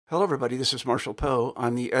Hello, everybody. This is Marshall Poe.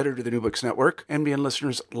 I'm the editor of the New Books Network. NBN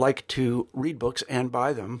listeners like to read books and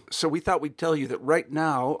buy them. So we thought we'd tell you that right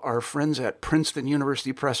now, our friends at Princeton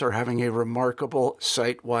University Press are having a remarkable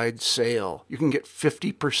site-wide sale. You can get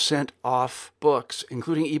 50% off books,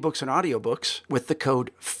 including ebooks and audiobooks, with the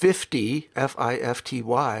code 50,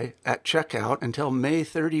 F-I-F-T-Y, at checkout until May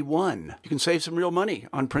 31. You can save some real money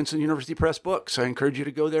on Princeton University Press books. I encourage you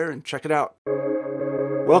to go there and check it out.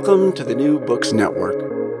 Welcome to the New Books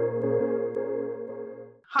Network.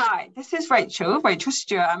 Hi, this is Rachel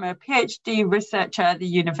Stewart. I'm a PhD researcher at the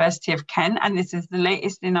University of Kent, and this is the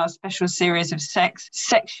latest in our special series of sex,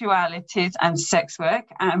 sexualities, and sex work.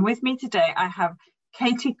 And with me today, I have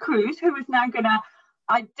Katie Cruz, who is now going to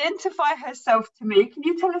identify herself to me. Can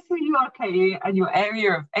you tell us who you are, Katie, and your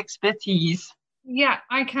area of expertise? Yeah,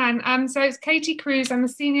 I can. So it's Katie Cruz. I'm a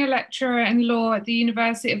senior lecturer in law at the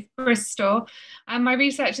University of Bristol. And my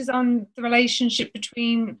research is on the relationship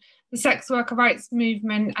between the sex worker rights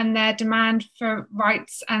movement and their demand for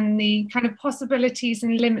rights and the kind of possibilities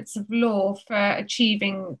and limits of law for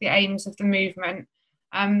achieving the aims of the movement.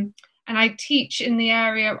 And I teach in the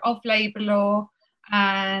area of labour law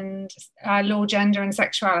and law, gender and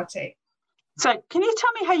sexuality. So can you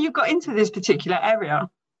tell me how you got into this particular area?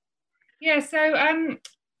 Yeah, so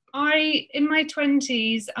in my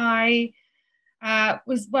 20s, I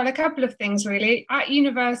was, well, a couple of things really. At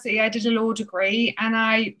university, I did a law degree and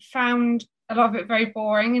I found a lot of it very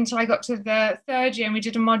boring until I got to the third year and we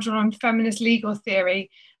did a module on feminist legal theory.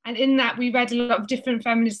 And in that, we read a lot of different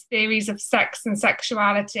feminist theories of sex and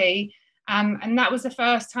sexuality. And that was the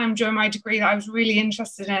first time during my degree that I was really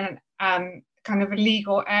interested in kind of a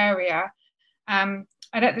legal area. And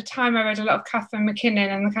at the time, I read a lot of Catherine MacKinnon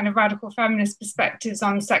and the kind of radical feminist perspectives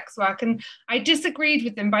on sex work. And I disagreed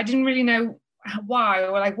with them, but I didn't really know why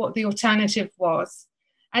or like what the alternative was.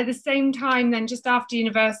 At the same time, then just after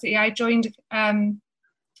university, I joined a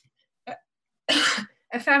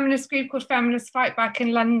feminist group called Feminist Fight Back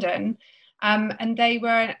in London. And they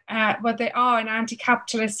were, they are an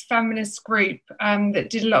anti-capitalist feminist group that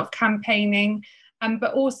did a lot of campaigning,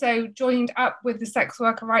 but also joined up with the sex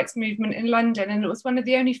worker rights movement in London. And it was one of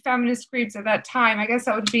the only feminist groups at that time, I guess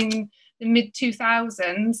that would have been the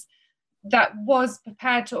mid-2000s, that was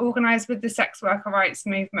prepared to organise with the sex worker rights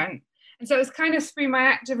movement. And so it was kind of through my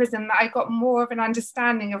activism that I got more of an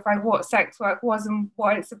understanding of like what sex work was and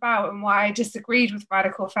what it's about and why I disagreed with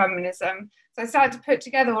radical feminism. So I started to put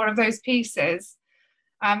together all of those pieces.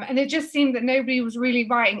 And it just seemed that nobody was really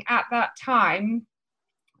writing at that time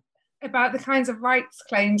about the kinds of rights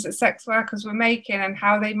claims that sex workers were making and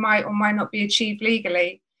how they might or might not be achieved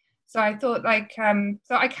legally. So I thought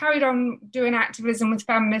so I carried on doing activism with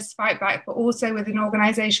Feminist Fight Back, but also with an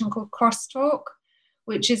organisation called Crosstalk,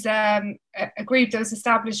 which is a group that was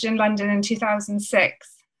established in London in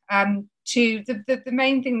 2006. The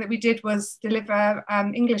main thing that we did was deliver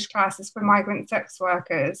English classes for migrant sex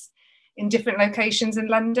workers in different locations in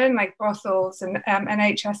London, like brothels and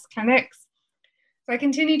NHS clinics. So I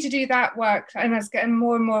continued to do that work, and I was getting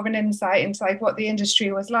more and more of an insight into like what the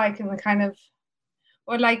industry was like and the kind of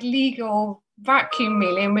or like legal vacuum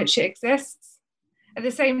really in which it exists. At the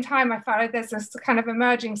same time, I felt like there's this kind of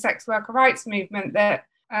emerging sex worker rights movement that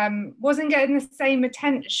wasn't getting the same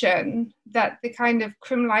attention that the kind of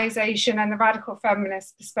criminalisation and the radical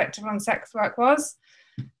feminist perspective on sex work was.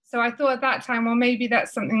 So I thought at that time, well, maybe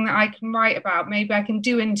that's something that I can write about. Maybe I can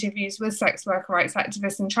do interviews with sex worker rights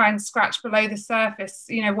activists and try and scratch below the surface,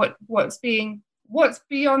 you know, what's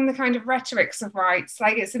beyond the kind of rhetorics of rights.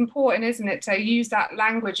 Like it's important, isn't it, to use that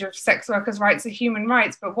language of sex workers' rights as human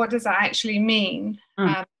rights, but what does that actually mean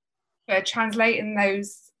for translating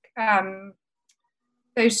those, what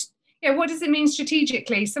does it mean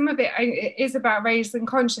strategically? Some of it is about raising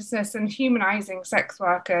consciousness and humanizing sex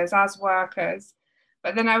workers as workers.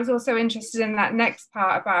 But then I was also interested in that next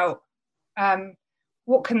part about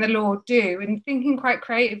what can the law do, and thinking quite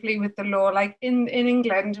creatively with the law, like in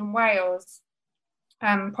England and Wales,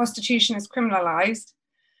 prostitution is criminalised.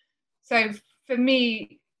 So for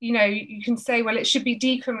me, you know, you can say, well, it should be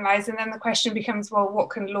decriminalised. And then the question becomes, well, what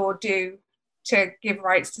can law do to give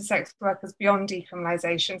rights to sex workers beyond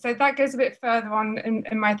decriminalisation? So that goes a bit further on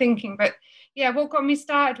in my thinking. But yeah, what got me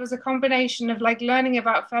started was a combination of like learning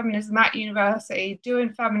about feminism at university, doing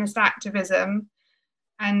feminist activism,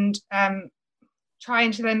 and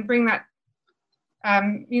trying to then bring that,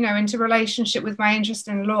 into relationship with my interest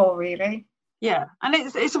in law, really. Yeah, and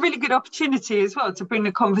it's a really good opportunity as well to bring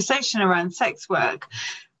the conversation around sex work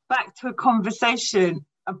back to a conversation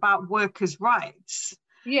about workers' rights.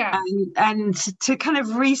 Yeah. And to kind of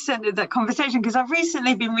recenter that conversation, because I've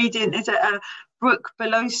recently been reading, Brooke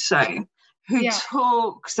Beloso, who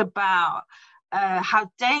talks about how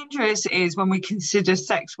dangerous it is when we consider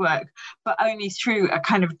sex work, but only through a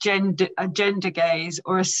kind of gender gaze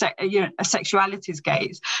or a sexualities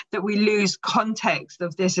gaze, that we lose context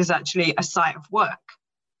of this as actually a site of work.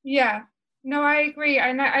 Yeah, no, I agree.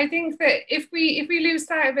 And I think that if we lose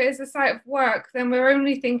sight of it as a site of work, then we're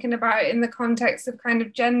only thinking about it in the context of kind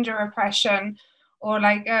of gender oppression, or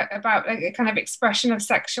like about like a kind of expression of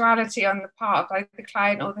sexuality on the part of like the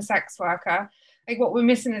client or the sex worker. Like what we're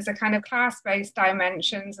missing is a kind of class-based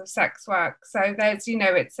dimensions of sex work. So there's,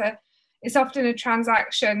 it's often a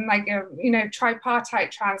transaction, like a,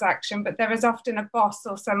 tripartite transaction, but there is often a boss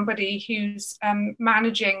or somebody who's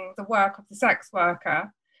managing the work of the sex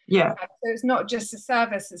worker. Yeah. So it's not just a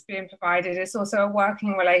service that's being provided, it's also a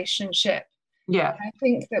working relationship. Yeah. And I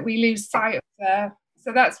think that we lose sight of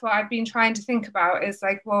so that's what I've been trying to think about, is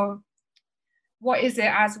like, well, what is it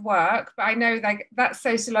as work? But I know like that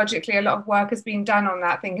sociologically a lot of work has been done on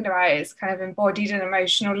that, thinking about it as kind of embodied and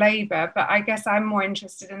emotional labor. But I guess I'm more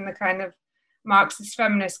interested in the kind of Marxist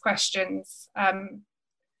feminist questions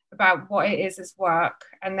about what it is as work,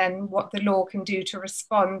 and then what the law can do to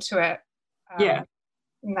respond to it.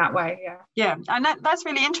 In that way. And that's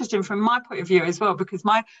really interesting from my point of view as well, because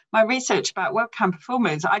my research about webcam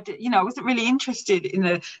performers, I wasn't really interested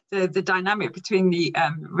in the dynamic between the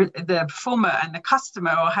performer and the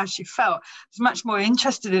customer, or how she felt. I was much more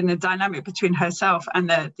interested in the dynamic between herself and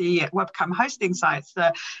the webcam hosting sites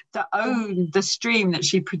that own the stream that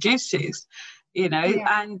she produces.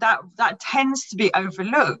 And that tends to be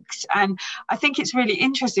overlooked. And I think it's really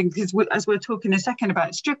interesting, because as we're talking a second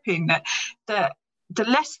about stripping, that the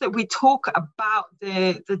less that we talk about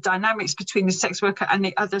the dynamics between the sex worker and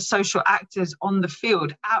the other social actors on the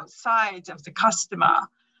field outside of the customer,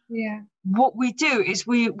 what we do is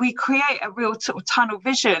we create a real sort of tunnel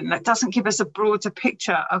vision that doesn't give us a broader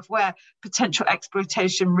picture of where potential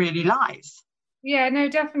exploitation really lies. Yeah, no,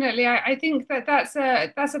 definitely. I think that's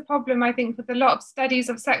a problem, I think, with a lot of studies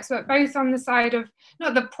of sex work, both on the side of,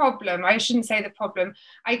 not the problem, I shouldn't say the problem.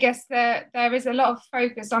 I guess there is a lot of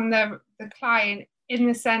focus on the client, in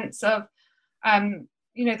the sense of,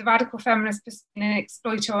 the radical feminist being an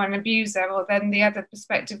exploiter or an abuser, or then the other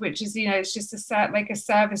perspective, which is, it's just a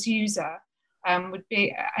service user would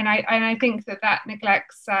be. And I think that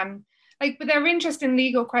neglects, but there are interesting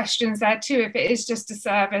legal questions there too. If it is just a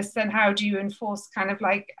service, then how do you enforce kind of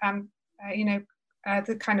like,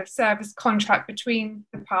 the kind of service contract between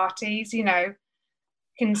the parties?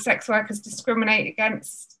 Can sex workers discriminate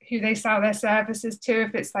against who they sell their services to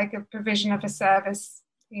if it's like a provision of a service,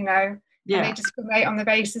 and they discriminate on the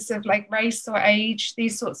basis of like race or age,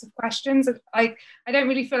 these sorts of questions. I don't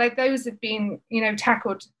really feel like those have been,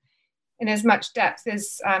 tackled in as much depth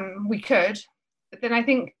as we could. But then I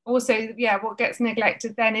think also, what gets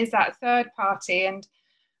neglected then is that third party, and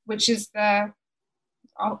which is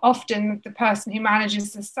often the person who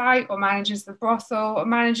manages the site, or manages the brothel, or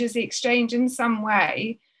manages the exchange in some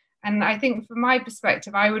way. And I think from my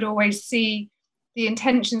perspective, I would always see the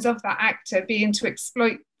intentions of that actor being to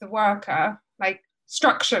exploit the worker, like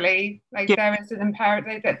structurally, there is an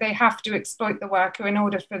imperative that they have to exploit the worker in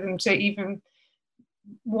order for them to even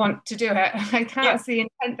want to do it. That's the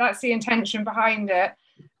intent, that's the intention behind it.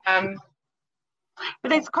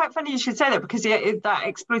 But it's quite funny you should say that, because that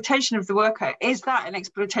exploitation of the worker, is that an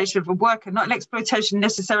exploitation of a worker, not an exploitation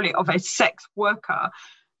necessarily of a sex worker?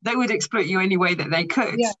 They would exploit you any way that they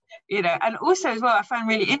could, and also as well, I find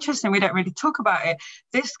really interesting, we don't really talk about it,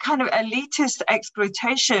 this kind of elitist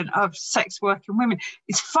exploitation of sex working women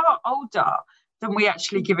is far older than we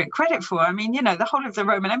actually give it credit for. I mean, the whole of the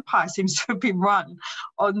Roman Empire seems to have been run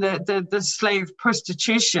on the slave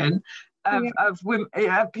prostitution of women,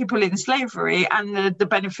 people in slavery, and the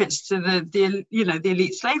benefits to the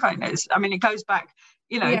elite slave owners. I mean, it goes back,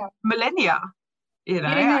 millennia.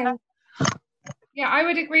 Yeah, I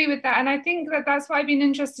would agree with that. And I think that's what I've been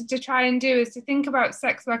interested to try and do, is to think about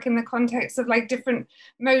sex work in the context of like different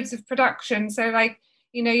modes of production. So like,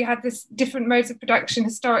 you had this different modes of production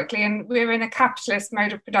historically, and we're in a capitalist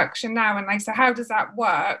mode of production now. And like, so how does that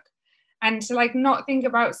work? And to like not think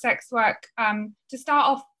about sex work, to start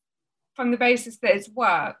off from the basis that it's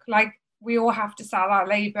work, like we all have to sell our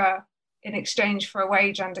labor in exchange for a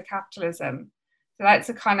wage under capitalism. So that's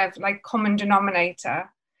a kind of like common denominator.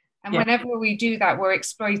 And whenever we do that, we're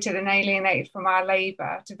exploited and alienated from our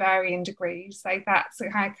labor to varying degrees. Like that's a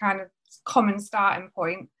kind of common starting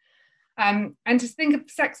point. And to think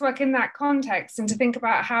of sex work in that context, and to think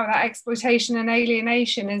about how that exploitation and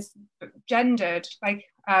alienation is gendered,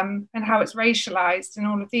 and how it's racialized and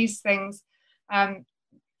all of these things. So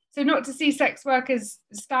not to see sex work as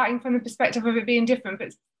starting from the perspective of it being different,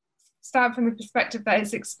 but start from the perspective that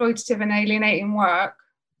it's exploitative and alienating work,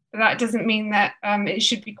 but that doesn't mean that it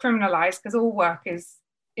should be criminalized, because all work is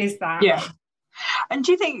that. Yeah. And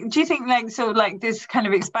do you think like, sort of like this kind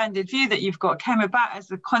of expanded view that you've got came about as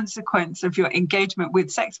a consequence of your engagement with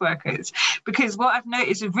sex workers? Because what I've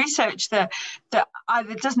noticed is research that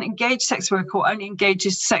either doesn't engage sex work or only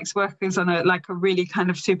engages sex workers on a really kind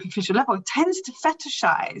of superficial level tends to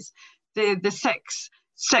fetishize the sex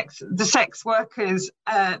workers,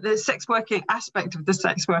 the sex working aspect of the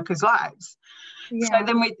sex workers' lives. Yeah. So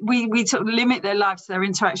then we sort of limit their lives to their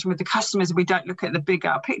interaction with the customers. We don't look at the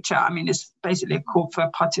bigger picture. I mean, it's basically a call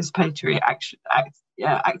for participatory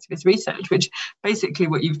activist research, which basically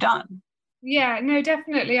what you've done. Yeah, no,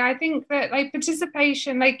 definitely. I think that like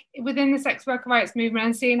participation, like within the sex worker rights movement,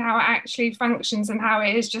 and seeing how it actually functions and how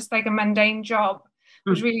it is just like a mundane job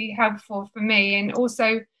was really helpful for me. And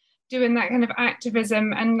also doing that kind of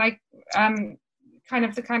activism and like kind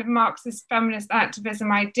of Marxist feminist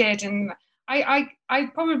activism I did, and I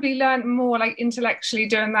probably learned more like intellectually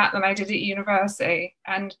doing that than I did at university,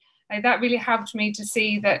 and like, that really helped me to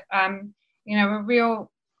see that a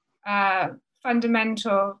real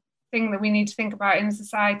fundamental thing that we need to think about in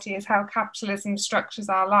society is how capitalism structures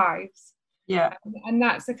our lives. Yeah, and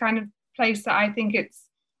that's the kind of place that I think it's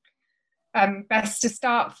best to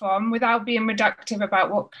start from, without being reductive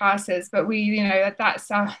about what class is. But that's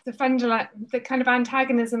the kind of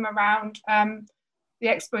antagonism around the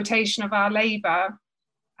exploitation of our labor.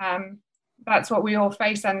 That's what we all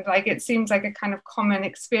face, and like it seems like a kind of common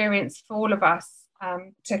experience for all of us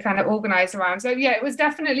to kind of organize around. So yeah, it was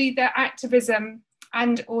definitely the activism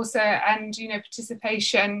and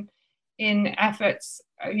participation in efforts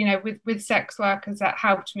with sex workers that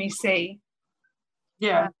helped me see.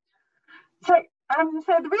 Yeah. So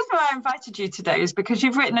the reason why I invited you today is because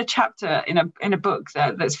you've written a chapter in a book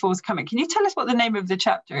that's forthcoming. Can you tell us what the name of the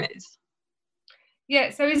chapter is?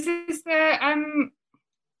 Yeah, so is this the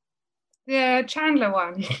Chandler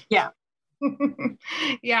one? Yeah.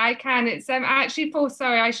 Yeah, I can. It's actually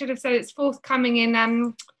I should have said it's forthcoming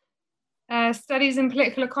in Studies in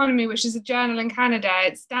Political Economy, which is a journal in Canada.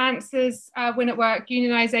 It's Dancers Win at Work,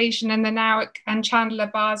 Unionization, and the Nowack and Chandler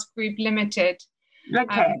Bars Group Limited.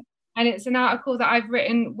 Okay. And it's an article that I've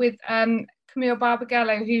written with Camille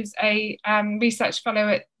Barbagallo, who's a research fellow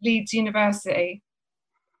at Leeds University.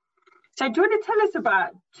 So do you want to tell us about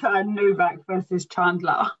Nowack versus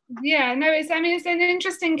Chandler? Yeah, no, it's an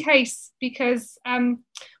interesting case because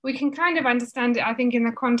we can kind of understand it, I think, in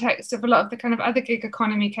the context of a lot of the kind of other gig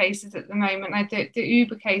economy cases at the moment, like the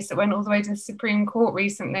Uber case that went all the way to the Supreme Court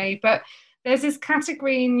recently. But there's this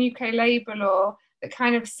category in UK labour law that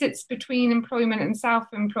kind of sits between employment and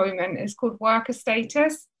self-employment. It's called worker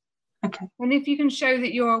status. Okay. And if you can show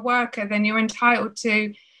that you're a worker, then you're entitled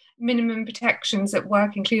to minimum protections at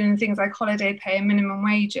work, including things like holiday pay and minimum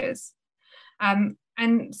wages. And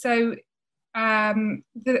so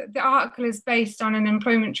the article is based on an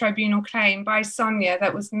employment tribunal claim by Sonia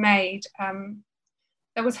that was made,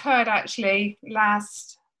 that was heard actually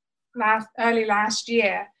early last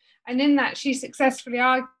year. And in that, she successfully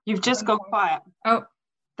argued. You've just got quiet. Oh,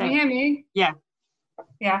 can you hear me? Yeah.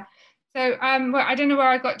 Yeah. So well, I don't know where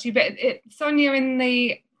I got to, but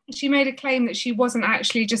Sonia she made a claim that she wasn't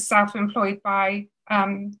actually just self-employed by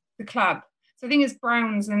the club. So I think it's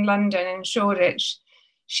Browns in London in Shoreditch.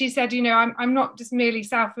 She said, I'm not just merely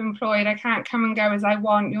self-employed. I can't come and go as I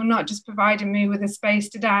want. You're not just providing me with a space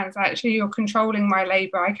to dance. Actually, you're controlling my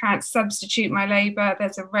labour. I can't substitute my labour.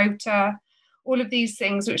 There's a rota, all of these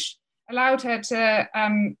things, which allowed her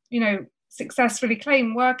to, successfully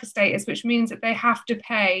claim worker status, which means that they have to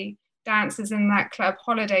pay dancers in that club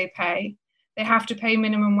holiday pay. They have to pay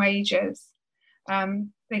minimum wages.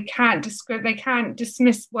 They can't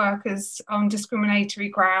dismiss workers on discriminatory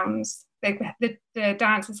grounds. The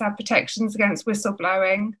dancers have protections against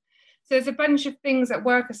whistleblowing. So there's a bunch of things that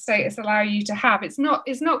worker status allow you to have. It's not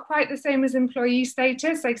quite the same as employee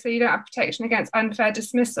status. Like, so you don't have protection against unfair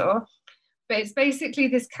dismissal, but it's basically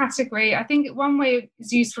this category. I think one way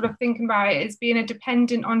it's useful of thinking about it is being a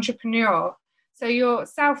dependent entrepreneur. So you're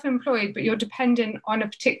self-employed, but you're dependent on a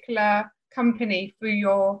particular company for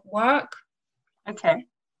your work. Okay.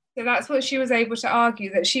 So that's what she was able to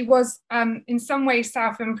argue, that she was in some ways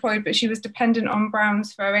self-employed, but she was dependent on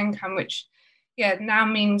Browns for her income, which now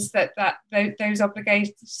means that those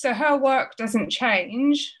obligations. So her work doesn't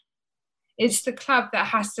change. It's the club that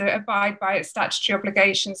has to abide by its statutory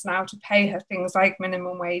obligations now to pay her things like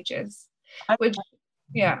minimum wages. Okay. Which,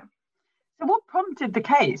 yeah. So what prompted the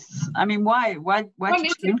case? I mean, why did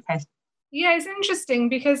you do the case? Yeah, it's interesting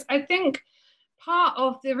because I think part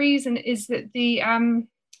of the reason is that the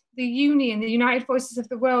the union, the United Voices of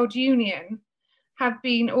the World Union, have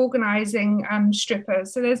been organising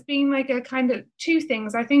strippers. So there's been like a kind of two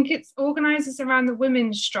things. I think it's organisers around the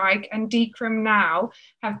women's strike and Decrim Now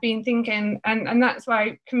have been thinking, and that's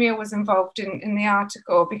why Camille was involved in the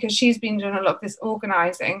article, because she's been doing a lot of this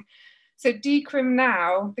organising. So Decrim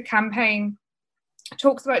Now, the campaign,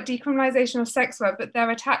 talks about decriminalisation of sex work, but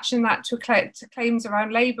they're attaching that to claims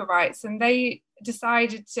around labour rights. And they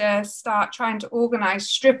decided to start trying to organise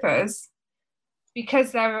strippers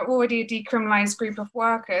because they're already a decriminalised group of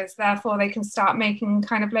workers, therefore they can start making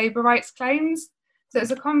kind of labour rights claims. So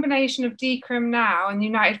it's a combination of Decrim Now and the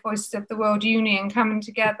United Voices of the World Union coming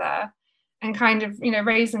together and kind of,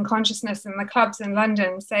 raising consciousness in the clubs in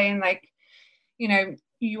London, saying like,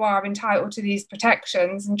 you are entitled to these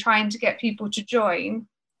protections, and trying to get people to join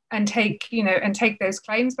and take those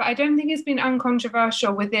claims. But I don't think it's been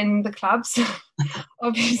uncontroversial within the clubs,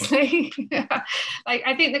 obviously. Like,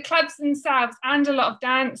 I think the clubs themselves and a lot of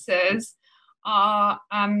dancers are,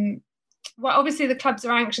 obviously the clubs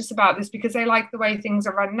are anxious about this because they like the way things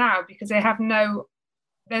are run now, because they have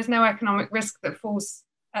there's no economic risk that falls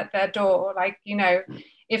at their door. Like,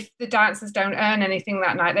 if the dancers don't earn anything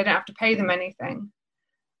that night, they don't have to pay them anything.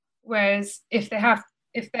 Whereas if they have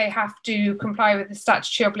to comply with the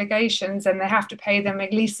statutory obligations, then they have to pay them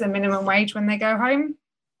at least the minimum wage when they go home.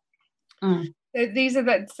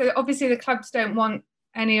 So obviously the clubs don't want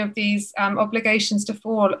any of these obligations to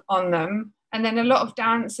fall on them. And then a lot of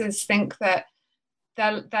dancers think that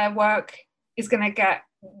their work is going to get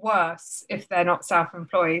worse if they're not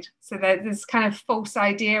self-employed. So there's this kind of false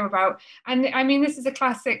idea about, and I mean, this is a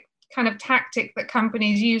classic kind of tactic that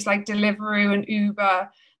companies use, like Deliveroo and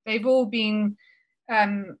Uber. They've all been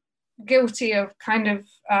guilty of kind of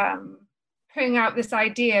putting out this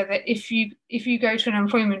idea that if you go to an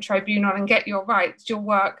employment tribunal and get your rights, your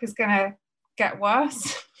work is going to get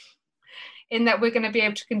worse, in that we're going to be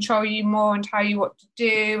able to control you more and tell you what to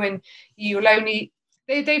do, and you'll only...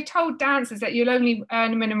 They've told dancers that you'll only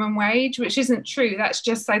earn a minimum wage, which isn't true. That's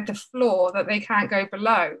just like the floor that they can't go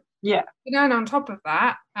below. Yeah. You earn on top of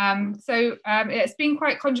that. So it's been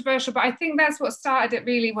quite controversial, but I think that's what started it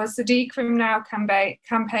really, was the Decrim Now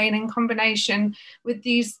campaign in combination with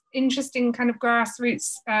these interesting kind of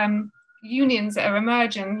grassroots unions that are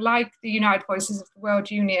emerging, like the United Voices of the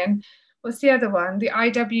World Union. What's the other one? The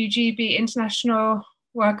IWGB, International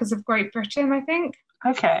Workers of Great Britain, I think.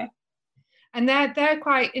 Okay. And they're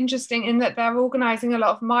quite interesting in that they're organising a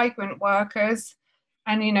lot of migrant workers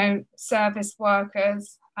and, service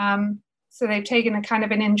workers. So they've taken a kind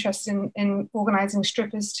of an interest in organising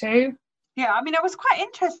strippers too. Yeah, I mean, I was quite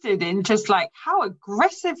interested in just like how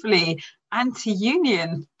aggressively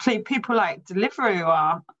anti-union people like Deliveroo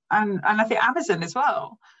are, and I think Amazon as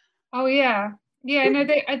well. Oh yeah. Yeah, no,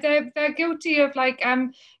 they're guilty of like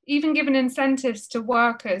even giving incentives to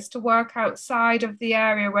workers to work outside of the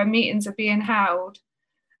area where meetings are being held,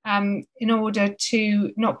 in order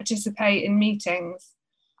to not participate in meetings.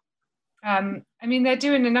 I mean, they're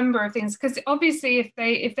doing a number of things, because obviously if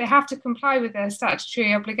they have to comply with their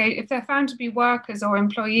statutory obligation, if they're found to be workers or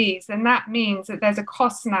employees, then that means that there's a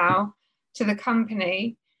cost now to the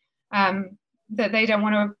company that they don't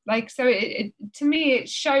want to, like. So to me, it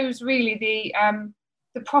shows really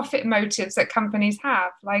the profit motives that companies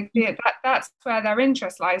have. Like that's where their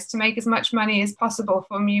interest lies, to make as much money as possible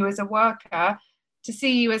from you as a worker, to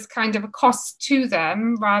see you as kind of a cost to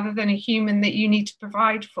them rather than a human that you need to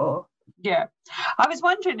provide for. Yeah, I was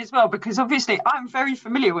wondering as well, because obviously I'm very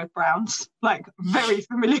familiar with Browns, like very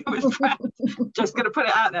familiar with Browns. Just going to put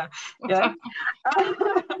it out there. Yeah,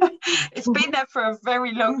 it's been there for a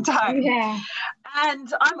very long time. Yeah,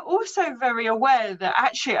 and I'm also very aware that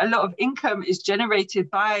actually a lot of income is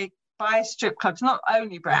generated by strip clubs, not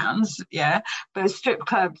only Browns, but strip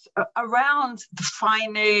clubs around the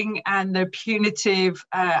fining and the punitive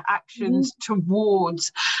actions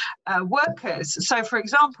towards workers. So, for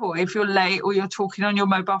example, if you're late or you're talking on your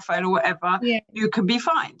mobile phone or whatever, you can be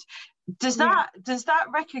fined. Does that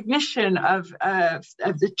recognition of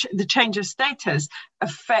the change of status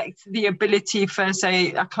affect the ability for,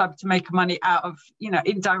 say, a club to make money out of,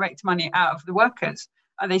 indirect money out of the workers?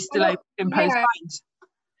 Are they still able to impose fines?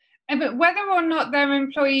 But whether or not they're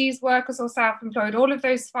employees, workers, or self-employed, all of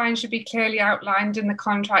those fines should be clearly outlined in the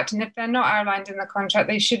contract. And if they're not outlined in the contract,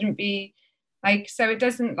 they shouldn't be, like, so it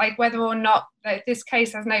doesn't, like, whether or not, like, this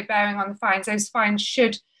case has no bearing on the fines. Those fines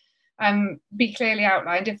should be clearly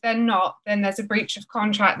outlined. If they're not, then there's a breach of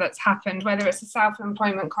contract that's happened, whether it's a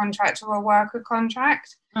self-employment contract or a worker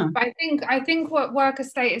contract. But I think what worker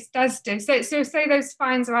status does do, so say those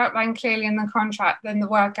fines are outlined clearly in the contract, then the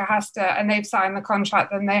worker has to, and they've signed the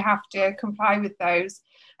contract, then they have to comply with those.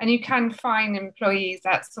 and you can fine employees.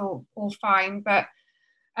 That's all fine. But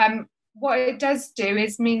what it does do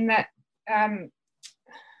is mean that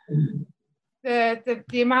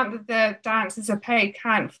the amount that the dancers are paid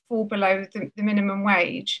can't fall below the minimum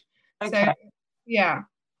wage. Okay. So, yeah.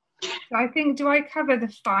 So I think, do I cover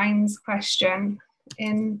the fines question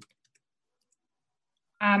in?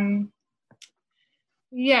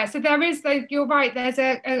 Yeah, so there is, you're right, there's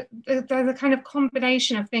a kind of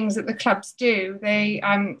combination of things that the clubs do.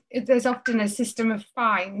 There's often a system of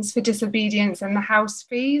fines for disobedience and the house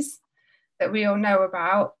fees that we all know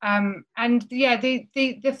about. And yeah, the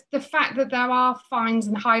fact that there are fines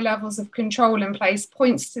and high levels of control in place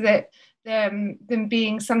points to them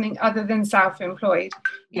being something other than self-employed.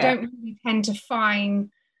 You don't really tend to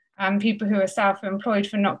fine people who are self-employed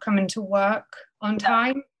for not coming to work on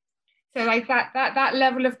time. So like that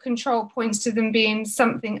level of control points to them being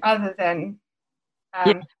something other than.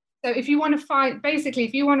 So if you want to find, basically,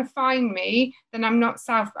 if you want to fine me, then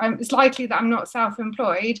it's likely that I'm not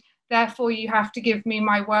self-employed. Therefore, you have to give me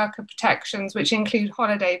my worker protections, which include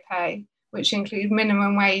holiday pay, which include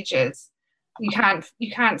minimum wages. You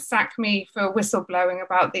can't sack me for whistleblowing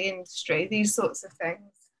about the industry. These sorts of things.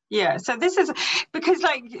 Yeah, so this is because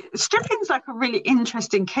like stripping's like a really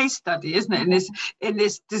interesting case study, isn't it? In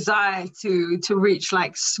this desire to reach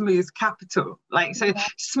like smooth capital. Like so,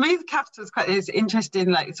 smooth capital is quite this interesting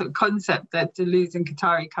like sort of concept that Deleuze and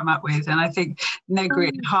Guattari come up with, and I think Negri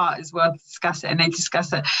and Hart as well discuss it, and they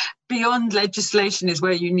discuss it. Beyond legislation is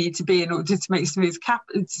where you need to be in order to make smooth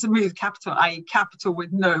capital, i.e. capital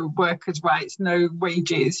with no workers' rights, no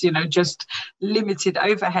wages, just limited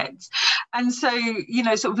overheads. And so,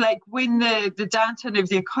 sort of like when the downturn of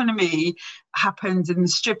the economy happened and the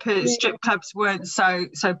strip clubs weren't so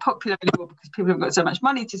popular anymore because people have got so much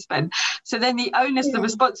money to spend. So then the onus, the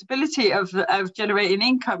responsibility of generating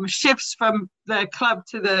income shifts from the club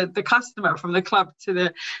to the customer, from the club to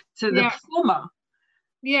the performer.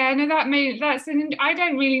 Yeah, no, I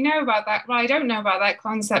don't really know about that. Well, I don't know about that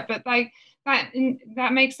concept, but like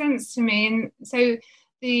that makes sense to me. And so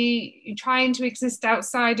trying to exist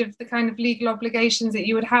outside of the kind of legal obligations that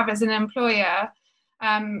you would have as an employer,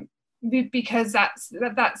 because that's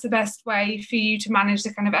the best way for you to manage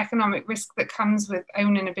the kind of economic risk that comes with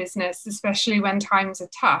owning a business, especially when times are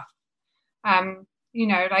tough.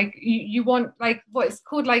 Like you want like what's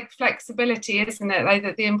called like flexibility, isn't it? Like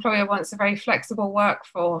that the employer wants a very flexible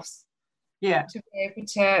workforce. Yeah. To be able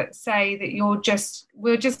to say that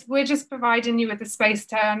we're just providing you with the space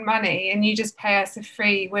to earn money and you just pay us a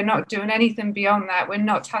fee. We're not doing anything beyond that. We're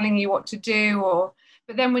not telling you what to do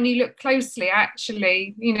but then when you look closely,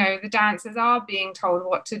 actually, the dancers are being told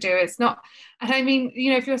what to do. It's not, and I mean,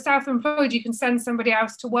 if you're self-employed, you can send somebody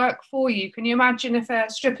else to work for you. Can you imagine if a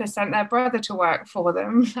stripper sent their brother to work for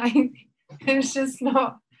them? It's just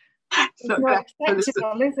not,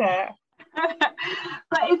 acceptable, is it?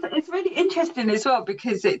 But it's really interesting as well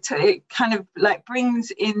because it kind of like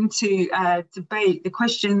brings into debate the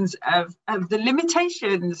questions of the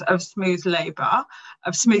limitations of smooth labour,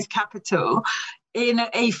 of smooth capital in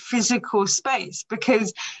a physical space,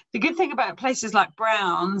 because the good thing about places like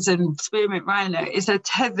Browns and Spearmint Rhino is they're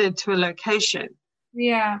tethered to a location.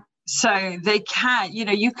 Yeah. So they can,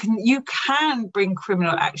 you can bring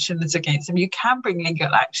criminal actions against them, you can bring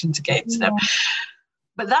legal actions against them.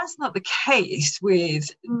 But that's not the case with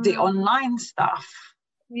the online stuff.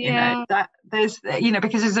 Yeah. That there's,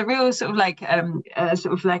 because there's a real sort of like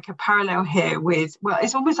a parallel here with, well,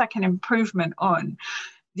 it's almost like an improvement on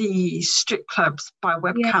the strip clubs by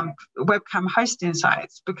webcam hosting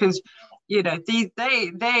sites, because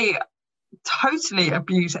they totally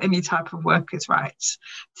abuse any type of workers' rights,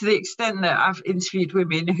 to the extent that I've interviewed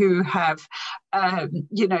women who have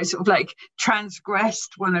sort of like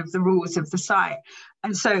transgressed one of the rules of the site,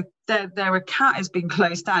 and so their account has been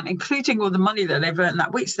closed down, including all the money that they've earned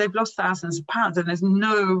that week. So they've lost thousands of pounds and there's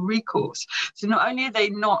no recourse. So not only are they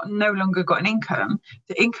no longer got an income,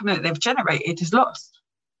 the income that they've generated is lost.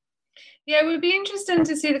 Yeah, it would be interesting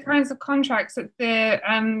to see the kinds of contracts that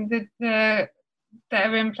that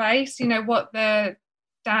are in place. What the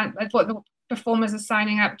performers are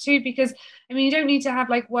signing up to, because I mean, you don't need to have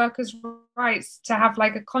like workers' rights to have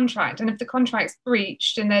like a contract, and if the contract's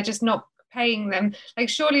breached and they're just not paying them, like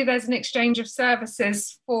surely there's an exchange of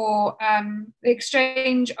services for the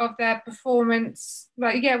exchange of their performance.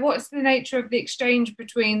 Like, yeah, what's the nature of the exchange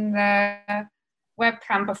between the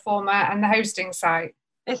webcam performer and the hosting site?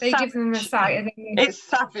 They give them the site and then it's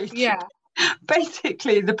savage. Yeah.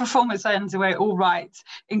 Basically, the performer signs away all rights,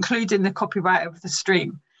 including the copyright of the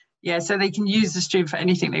stream. Yeah, so they can use the stream for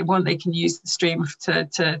anything they want. They can use the stream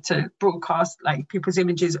to broadcast like people's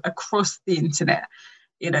images across the internet.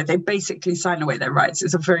 They basically sign away their rights.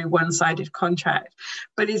 It's a very one-sided contract,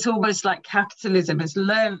 but it's almost like capitalism has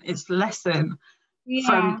learned its lesson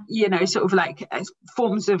from, sort of like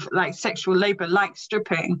forms of like sexual labor, like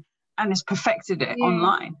stripping, and has perfected it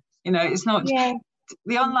online. It's not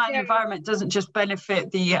the online environment doesn't just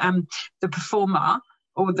benefit the performer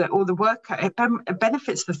or the worker. It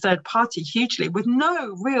benefits the third party hugely, with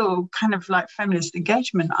no real kind of like feminist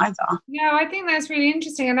engagement either. Yeah, I think that's really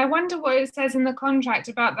interesting, and I wonder what it says in the contract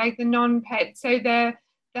about like the non-paid. So the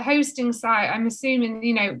hosting site, I'm assuming,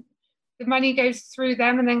 the money goes through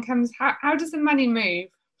them and then comes. How does the money move?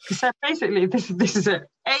 So basically, this is it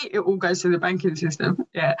all goes through the banking system,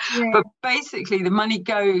 but basically the money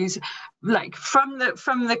goes like from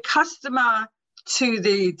the customer to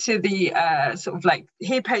the sort of like,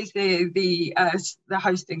 he pays the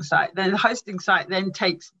hosting site, then the hosting site then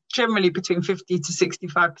takes generally between 50 to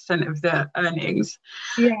 65% of the earnings,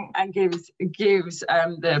 and gives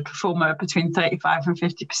the performer between 35 and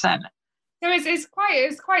 50%. So it's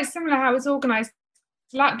quite similar how it's organized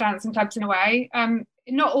to lap dancing clubs in a way.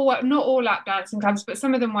 Not all lap dancing clubs, but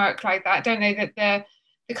some of them work like that, don't they? That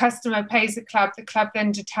the customer pays the club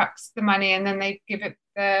then deducts the money, and then they give it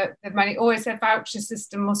the money, or it's a voucher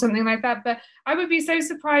system or something like that. But I would be so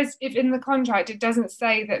surprised if in the contract it doesn't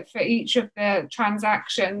say that for each of the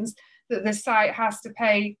transactions that the site has to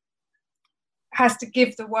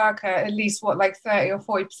give the worker at least 30 or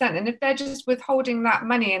 40%. And if they're just withholding that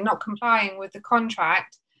money and not complying with the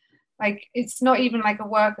contract, like, it's not even like a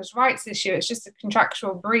workers' rights issue, it's just a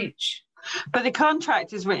contractual breach. But the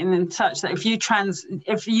contract is written in such that if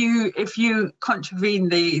you contravene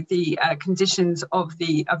the conditions of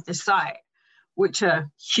the site, which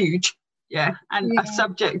are huge, and are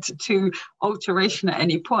subject to alteration at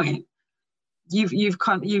any point, you've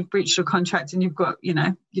breached your contract, and you've got,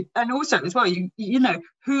 and also as well,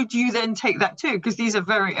 who do you then take that to? Because these are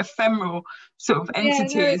very ephemeral sort of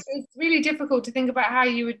entities. No, it's really difficult to think about how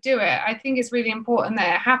you would do it. I think it's really important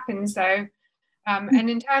that it happens, though. And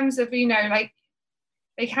in terms of, like,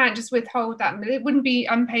 they can't just withhold that. It wouldn't be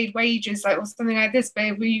unpaid wages, or something like this,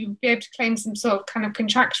 but you'd be able to claim some sort of kind of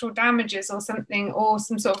contractual damages or something, or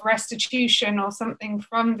some sort of restitution or something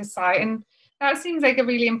from the site. And that seems like a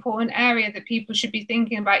really important area that people should be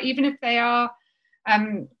thinking about, even if they are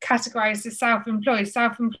categorized as self-employed.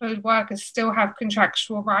 Self-employed workers still have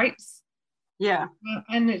contractual rights. Yeah.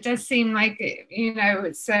 And it does seem like,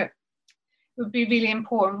 it would be really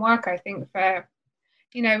important work, I think, for,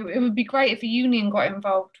 it would be great if a union got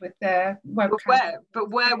involved with the webcam. But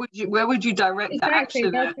where would you direct that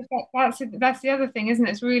action? That's the other thing, isn't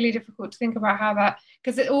it? It's really difficult to think about how that,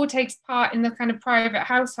 because it all takes part in the kind of private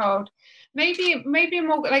household. Maybe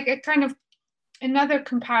more like a kind of another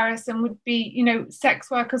comparison would be,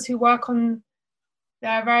 sex workers who work on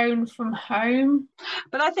their own from home.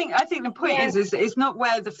 But I think the point is it's not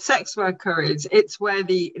where the sex worker is, it's where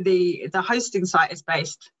the hosting site is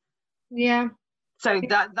based. Yeah. So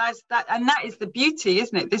that's and that is the beauty,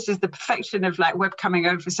 isn't it? This is the perfection of like webcamming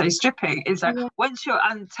over, say, stripping, is that once you're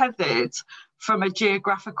untethered from a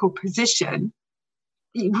geographical position,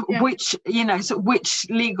 which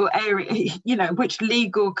legal area, which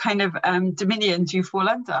legal kind of dominion do you fall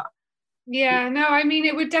under? Yeah, no, I mean,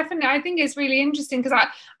 it would definitely, I think it's really interesting, because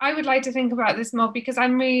I would like to think about this more, because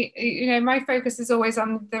I'm really, my focus is always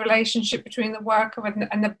on the relationship between the worker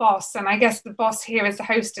and the boss. And I guess the boss here is the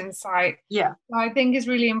hosting site. Yeah. So I think it's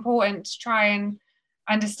really important to try and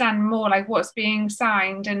understand more like what's being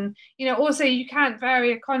signed. And, also you can't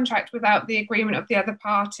vary a contract without the agreement of the other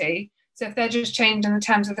party. So if they're just changing the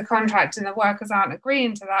terms of the contract and the workers aren't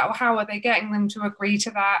agreeing to that, or how are they getting them to agree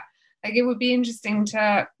to that? Like, it would be interesting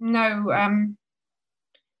to know.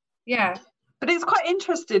 But it's quite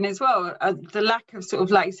interesting as well, the lack of sort of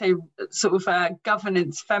like, say,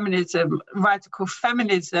 governance feminism, radical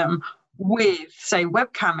feminism with, say,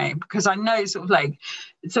 webcamming, because I know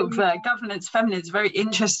governance feminism very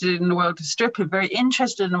interested in the world of stripping, very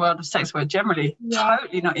interested in the world of sex work generally,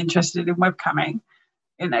 totally not interested in webcamming.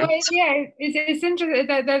 It's interesting.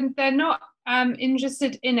 They're not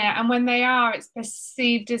interested in it, and when they are, it's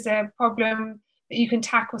perceived as a problem that you can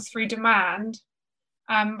tackle through demand,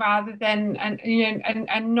 rather than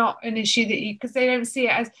and not an issue that because they don't see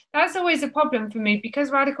it as. That's always a problem for me,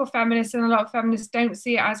 because radical feminists and a lot of feminists don't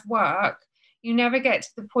see it as work. You never get to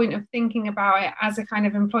the point of thinking about it as a kind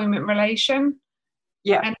of employment relation.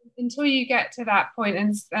 Yeah. And until you get to that point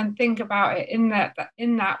and think about it in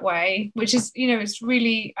that way, which is, it's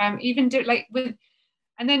really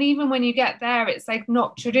and then even when you get there, it's like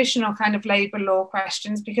not traditional kind of labor law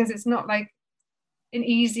questions, because it's not like an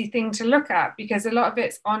easy thing to look at, because a lot of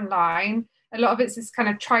it's online. a lot of it's this kind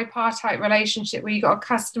of tripartite relationship where you've got a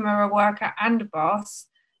customer, a worker, and a boss.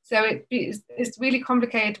 So it's really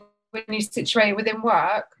complicated when you situate within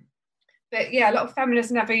work. But yeah, a lot of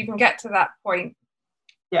feminists never even get to that point.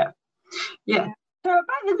 Yeah. So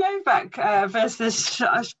about the Novak versus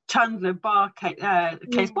Chandler Bar case,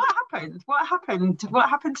 what happened? What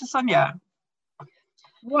happened to Sonia?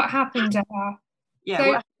 What happened to her? Yeah.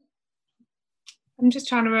 So, I'm just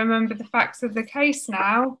trying to remember the facts of the case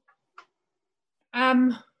now.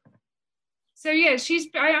 So yeah,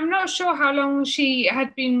 I'm not sure how long she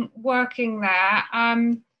had been working there.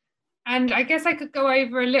 And I guess I could go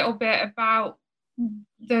over a little bit about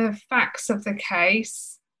the facts of the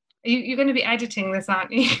case. You're going to be editing this,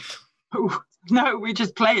 aren't you? Oh, no, we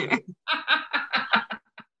just play it.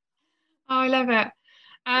 Oh, I love it.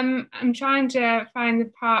 I'm trying to find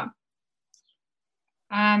the part.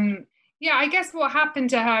 Yeah, I guess what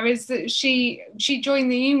happened to her is that she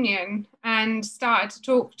joined the union and started to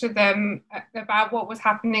talk to them about what was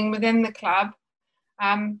happening within the club.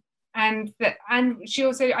 And she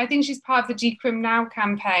also, I think she's part of the Decrim Now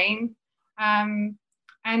campaign.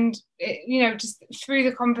 Just through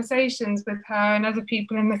the conversations with her and other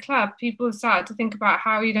people in the club, people started to think about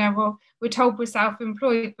how, well, we're told we're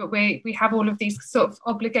self-employed, but we have all of these sort of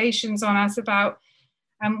obligations on us about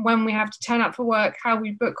when we have to turn up for work, how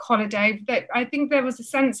we book holiday. I think there was a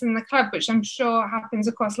sense in the club, which I'm sure happens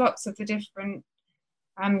across lots of the different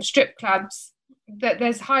strip clubs, that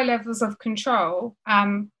there's high levels of control,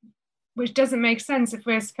 which doesn't make sense. If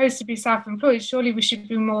we're supposed to be self-employed, surely we should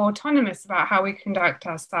be more autonomous about how we conduct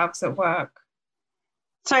ourselves at work.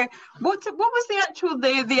 So what was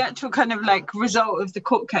the actual kind of like result of the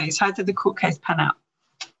court case? How did the court case pan out?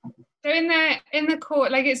 So in the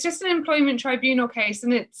court, like, it's just an employment tribunal case,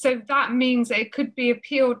 and so that means that it could be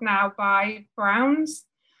appealed now by Browns.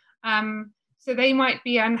 So they might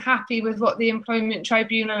be unhappy with what the employment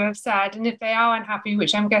tribunal have said, and if they are unhappy,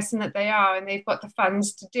 which I'm guessing that they are, and they've got the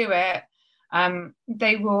funds to do it,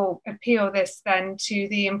 they will appeal this then to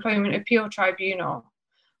the employment appeal tribunal.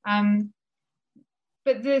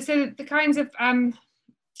 But the kinds of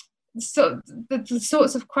so the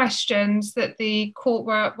sorts of questions that the court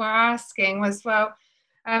were asking was,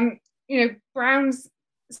 Browns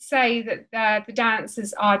say that the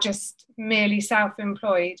dancers are just merely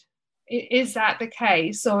self-employed. Is that the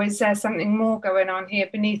case, or is there something more going on here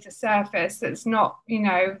beneath the surface that's not,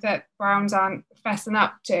 that Browns aren't fessing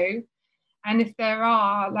up to? And if there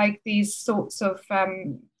are like these sorts of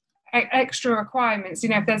extra requirements,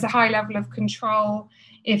 if there's a high level of control,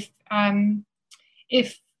 if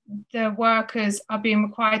the workers are being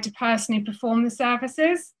required to personally perform the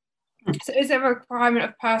services. So is there a requirement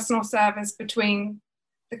of personal service between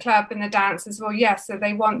the club and the dancers? Well, yes. So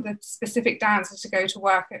they want the specific dancers to go to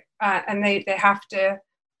work and they have to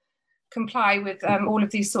comply with all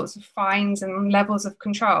of these sorts of fines and levels of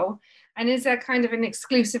control. And is there kind of an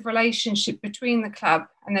exclusive relationship between the club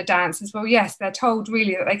and the dancers? Well, yes, they're told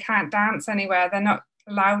really that they can't dance anywhere. They're not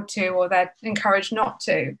allowed to, or they're encouraged not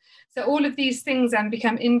to. So all of these things then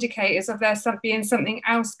become indicators of there being something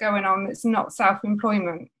else going on that's not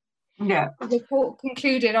self-employment. Yeah. The court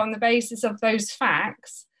concluded on the basis of those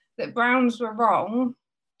facts that Browns were wrong.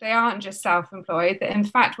 They aren't just self-employed, that in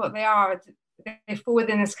fact what they are, they fall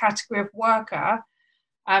within this category of worker,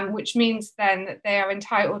 which means then that they are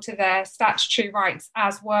entitled to their statutory rights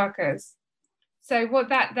as workers. So what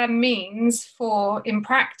that then means in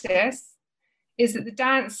practice is that the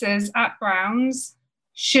dancers at Browns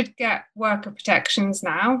should get worker protections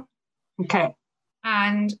now. Okay.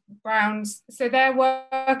 And Browns, so their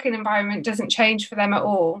working environment doesn't change for them at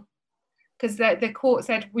all, because the court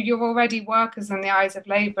said, well, you're already workers in the eyes of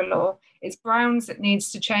labour law. It's Browns that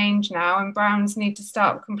needs to change now, and Browns need to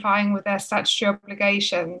start complying with their statutory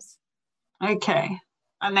obligations. Okay.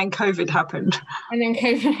 And then COVID happened. And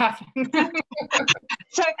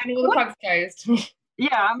all the clubs closed.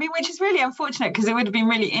 Yeah, I mean, which is really unfortunate, because it would have been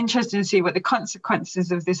really interesting to see what the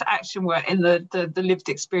consequences of this action were in the lived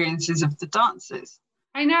experiences of the dancers.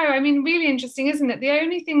 I know. I mean, really interesting, isn't it? The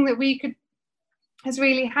only thing that has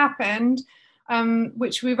really happened,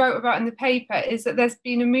 which we wrote about in the paper, is that there's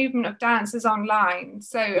been a movement of dancers online.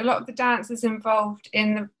 So a lot of the dancers involved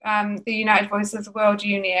in the United Voices of the World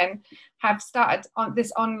Union have started on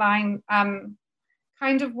this online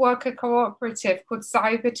kind of worker cooperative called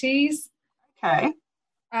Cybertees. Okay.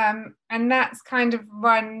 And that's kind of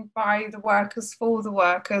run by the workers for the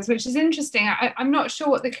workers, which is interesting. I'm not sure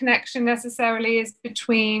what the connection necessarily is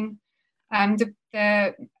between the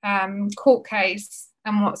court case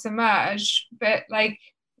and what's emerged, but like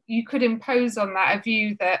you could impose on that a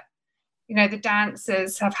view that, the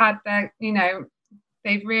dancers have had their,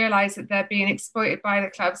 they've realized that they're being exploited by the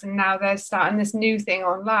clubs, and now they're starting this new thing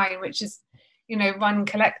online, which is, run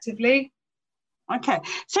collectively. Okay.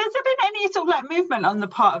 So has there been any sort of like movement on the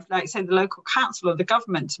part of, like, say, the local council or the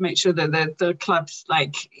government to make sure that the clubs,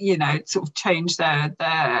 like, sort of change their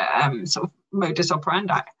sort of modus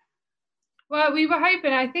operandi? Well, we were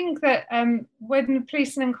hoping, I think that when the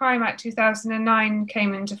Policing and Crime Act 2009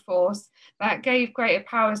 came into force, that gave greater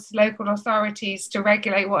powers to local authorities to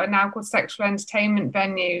regulate what are now called sexual entertainment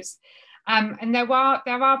venues. And there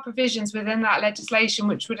are provisions within that legislation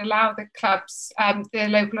which would allow the clubs, the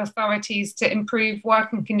local authorities, to improve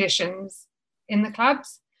working conditions in the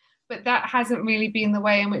clubs. But that hasn't really been the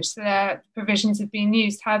way in which the provisions have been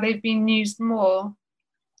used. How they've been used more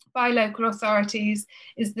by local authorities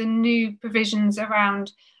is the new provisions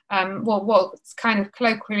around what's kind of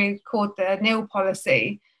colloquially called the nil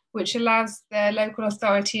policy, which allows the local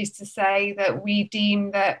authorities to say that we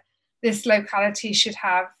deem that this locality should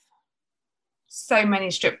have so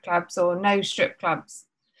many strip clubs or no strip clubs.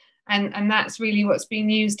 And that's really what's been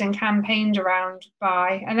used and campaigned around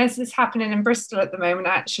by, and this is happening in Bristol at the moment,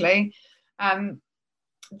 actually. The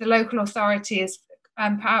local authorities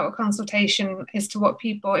put out a consultation as to what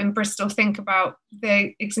people in Bristol think about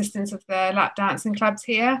the existence of the lap dancing clubs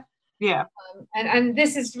here. Yeah. And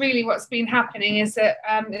this is really what's been happening, is that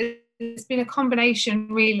it's been a combination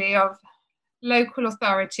really of local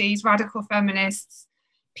authorities, radical feminists,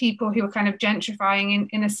 people who are kind of gentrifying in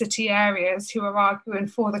inner city areas, who are arguing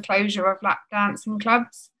for the closure of lap dancing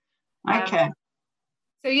clubs. Okay.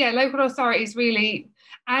 So yeah, local authorities really,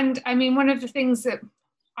 and I mean, one of the things that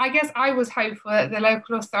I guess I was hopeful that the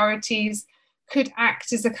local authorities could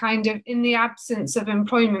act as a kind of, in the absence of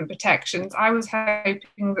employment protections, I was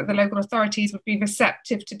hoping that the local authorities would be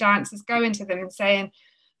receptive to dancers going to them and saying,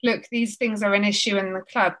 look, these things are an issue in the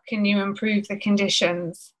club. Can you improve the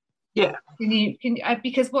conditions? Yeah.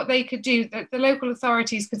 Because what they could do, the local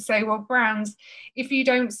authorities could say, well, Browns, if you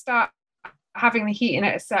don't start having the heating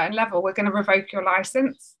at a certain level, we're going to revoke your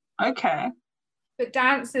license. Okay. But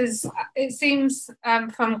dancers, it seems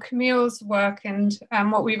from Camille's work and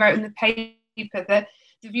what we wrote in the paper, that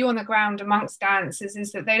the view on the ground amongst dancers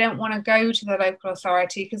is that they don't want to go to the local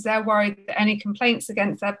authority because they're worried that any complaints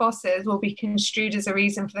against their bosses will be construed as a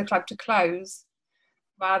reason for the club to close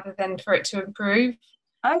rather than for it to improve.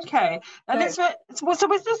 Okay. And so was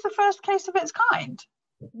this the first case of its kind?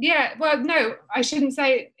 Yeah, well, no, I shouldn't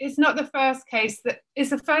say it's not the first case.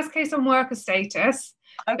 It's the first case on worker status.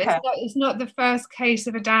 Okay. It's not the first case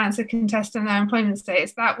of a dancer contesting their employment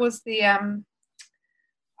status. That was the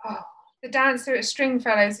dancer at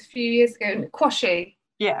Stringfellows a few years ago, Quashie.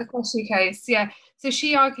 Yeah. The Quashie case, yeah. So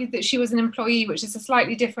she argued that she was an employee, which is a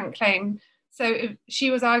slightly different claim. So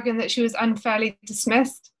she was arguing that she was unfairly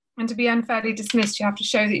dismissed. And to be unfairly dismissed, you have to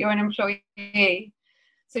show that you're an employee.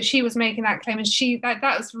 So she was making that claim, and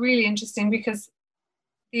that was really interesting because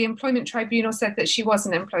the employment tribunal said that she was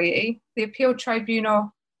an employee. The appeal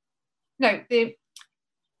tribunal, it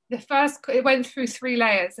went through 3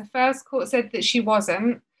 layers. The first court said that she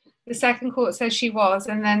wasn't. The second court said she was,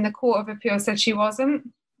 and then the Court of Appeal said she wasn't.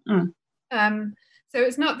 So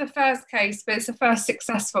it's not the first case, but it's the first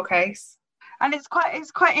successful case. And it's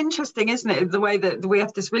quite interesting, isn't it, the way that we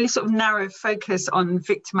have this really sort of narrow focus on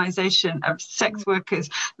victimization of sex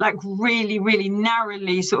workers, like really, really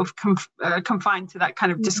narrowly sort of confined to that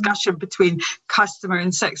kind of discussion between customer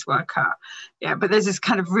and sex worker. Yeah, but there's this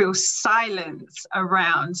kind of real silence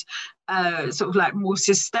around sort of like more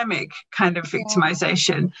systemic kind of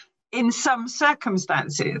victimization in some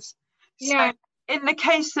circumstances. Yeah. So, in the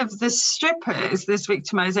case of the strippers, this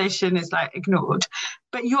victimization is like ignored.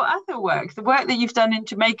 But your other work, the work that you've done in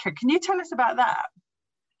Jamaica, can you tell us about that?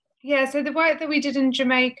 Yeah, so the work that we did in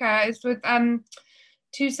Jamaica is with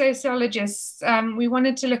 2 sociologists. We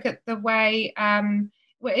wanted to look at the way,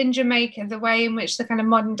 in Jamaica, the way in which the kind of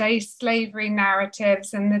modern day slavery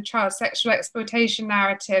narratives and the child sexual exploitation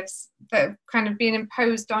narratives that have kind of been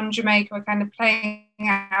imposed on Jamaica are kind of playing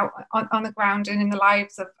out on the ground and in the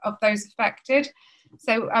lives of those affected.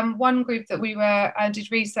 So one group that we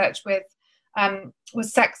did research with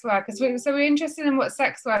was sex workers. So we're interested in what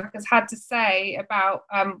sex workers had to say about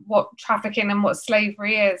what trafficking and what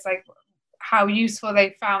slavery is, like how useful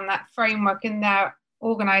they found that framework in their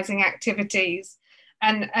organising activities.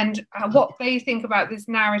 And what they think about this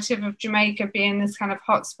narrative of Jamaica being this kind of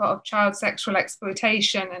hotspot of child sexual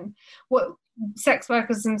exploitation, and what sex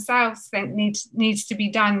workers themselves think needs to be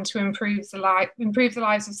done to improve the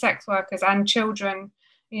lives of sex workers and children,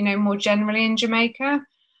 more generally in Jamaica.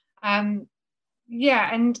 And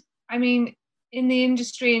I mean, in the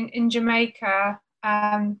industry in Jamaica,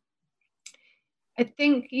 I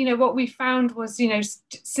think, what we found was,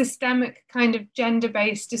 systemic kind of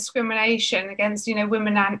gender-based discrimination against,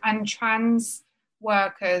 women and trans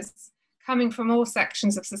workers coming from all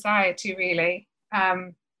sections of society, really.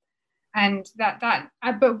 And but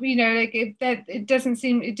it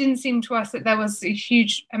didn't seem to us that there was a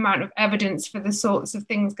huge amount of evidence for the sorts of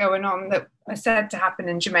things going on that are said to happen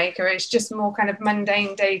in Jamaica. It's just more kind of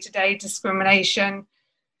mundane day-to-day discrimination,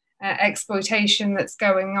 exploitation that's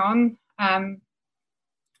going on.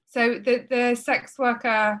 So the Sex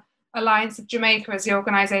Worker Alliance of Jamaica is the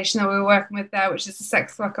organisation that we're working with there, which is the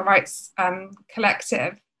Sex Worker Rights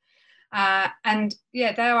Collective. And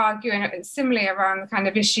they're arguing similarly around the kind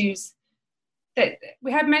of issues that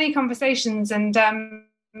we had many conversations, and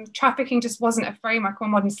trafficking just wasn't a framework or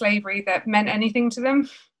modern slavery that meant anything to them.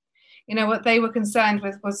 What they were concerned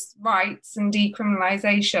with was rights and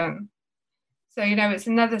decriminalisation. So, it's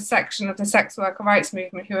another section of the sex worker rights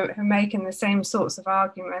movement who are making the same sorts of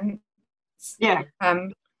arguments. Yeah.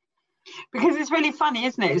 Because it's really funny,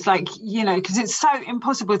 isn't it? It's like, because it's so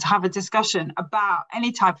impossible to have a discussion about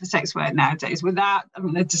any type of sex work nowadays without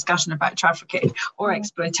a discussion about trafficking or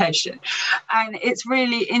exploitation. And it's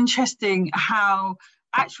really interesting how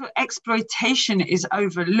actual exploitation is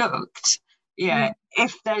overlooked.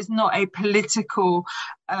 If there's not a political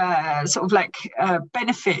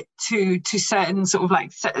benefit to certain sort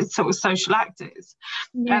of social actors.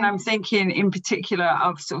 And I'm thinking in particular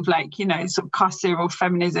of carceral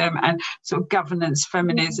feminism and sort of governance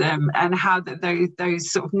feminism, and how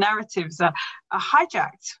those sort of narratives are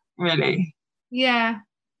hijacked, really. Yeah.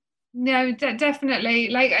 No,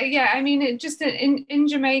 definitely. It just in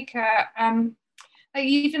Jamaica,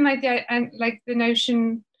 even the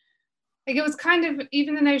notion. It was kind of,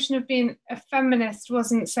 even the notion of being a feminist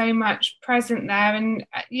wasn't so much present there. And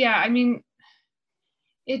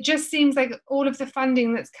it just seems like all of the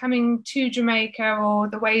funding that's coming to Jamaica, or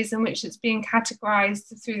the ways in which it's being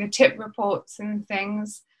categorized through the tip reports and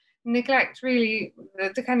things, neglect really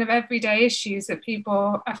the kind of everyday issues that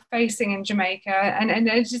people are facing in Jamaica. And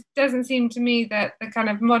it just doesn't seem to me that the kind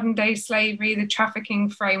of modern day slavery, the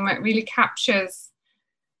trafficking framework really captures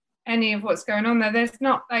any of what's going on there. There's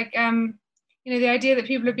not the idea that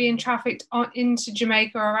people are being trafficked into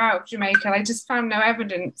Jamaica or out of Jamaica. I just found no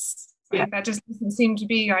evidence. That just doesn't seem to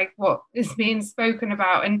be what is being spoken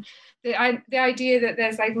about. And the idea that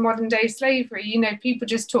there's modern day slavery, people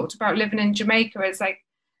just talked about living in Jamaica as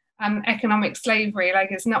economic slavery,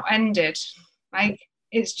 it's not ended.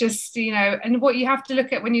 It's just, and what you have to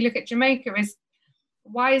look at when you look at Jamaica is,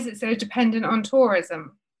 why is it so dependent on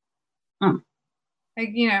tourism?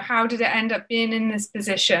 How did it end up being in this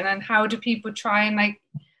position, and how do people try and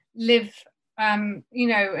live, live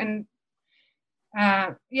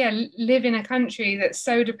in a country that's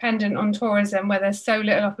so dependent on tourism, where there's so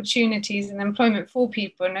little opportunities and employment for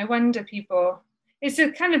people? No wonder people, it's a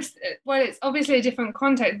kind of, it's obviously a different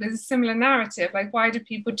context, but it's a similar narrative. Why do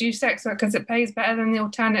people do sex work? Because it pays better than the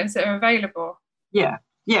alternatives that are available.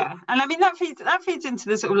 Yeah, and that feeds into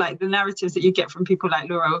the sort of the narratives that you get from people like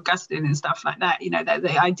Laura Augustine and stuff like that.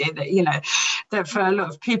 The idea that that for a lot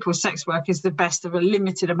of people, sex work is the best of a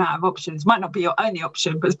limited amount of options. Might not be your only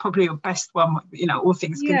option, but it's probably your best one. All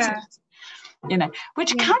things considered.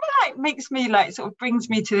 Which kind of makes me sort of brings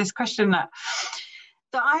me to this question that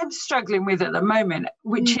I'm struggling with at the moment,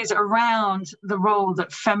 which is around the role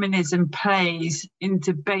that feminism plays in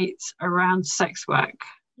debates around sex work.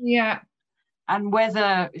 Yeah. And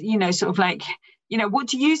whether, what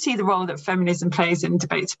do you see the role that feminism plays in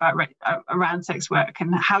debates around sex work?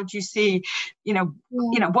 And how do you see,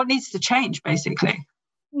 what needs to change, basically?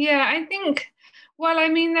 Yeah, I think,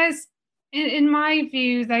 there's, in my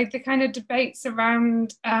view, the kind of debates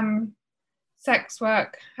around sex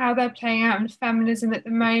work, how they're playing out in feminism at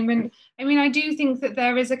the moment. I do think that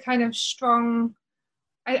there is a kind of strong,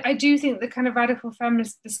 I do think the kind of radical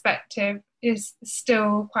feminist perspective is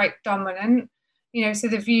still quite dominant. So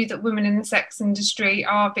the view that women in the sex industry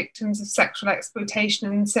are victims of sexual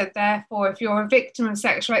exploitation, and so therefore, if you're a victim of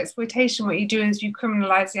sexual exploitation, what you do is you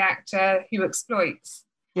criminalize the actor who exploits.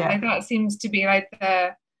 Yeah, that seems to be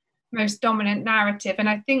the most dominant narrative, and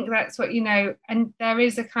I think that's what and there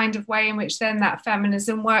is a kind of way in which then that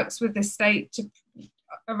feminism works with the state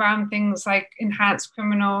around things like enhanced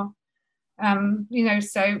criminal,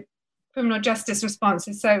 so criminal justice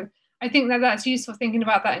responses. So I think that's useful, thinking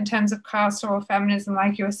about that in terms of carceral feminism,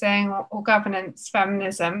 like you were saying, or governance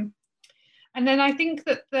feminism. And then I think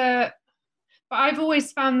that but I've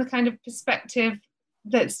always found the kind of perspective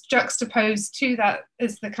that's juxtaposed to that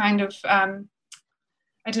is the kind of,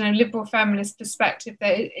 liberal feminist perspective,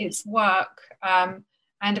 that it's work,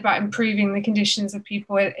 and about improving the conditions of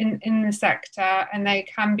people in the sector, and they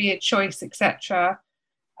can be a choice, etc.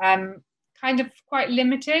 Kind of quite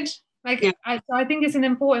limited. I think it's an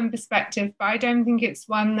important perspective, but I don't think it's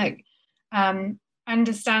one that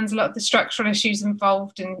understands a lot of the structural issues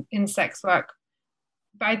involved in sex work.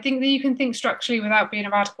 But I think that you can think structurally without being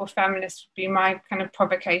a radical feminist would be my kind of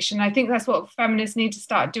provocation. I think that's what feminists need to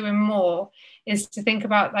start doing more, is to think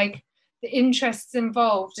about like the interests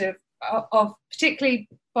involved of particularly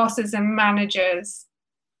bosses and managers,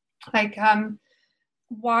 like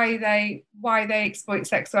why they exploit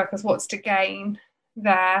sex workers, what's to gain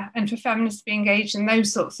there, and for feminists to be engaged in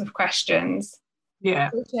those sorts of questions.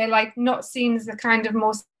 Yeah, which are like not seen as the kind of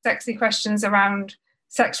more sexy questions around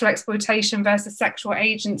sexual exploitation versus sexual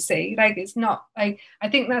agency. Like it's not like, I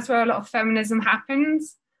think that's where a lot of feminism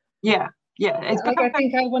happens. Yeah. It's like I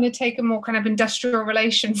think I want to take a more kind of industrial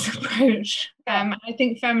relations approach. I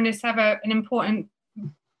think feminists have an important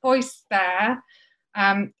voice there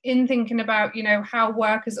in thinking about, you know, how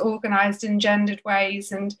work is organized in gendered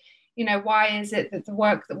ways, and, you know, why is it that the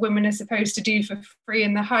work that women are supposed to do for free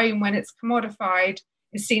in the home, when it's commodified,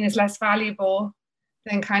 is seen as less valuable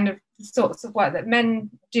than kind of the sorts of work that men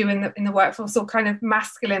do in the workforce, or kind of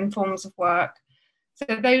masculine forms of work.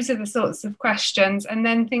 So those are the sorts of questions. And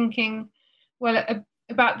then thinking, well,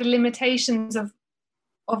 about the limitations of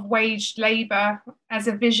waged labor as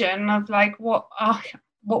a vision of like what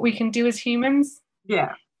we can do as humans.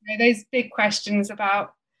 Yeah. You know, those big questions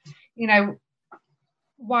about, you know,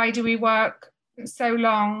 why do we work so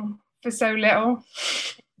long for so little?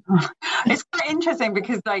 It's quite interesting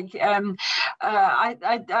because, like, I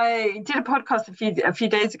did a podcast a few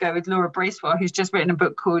days ago with Laura Bracewell, who's just written a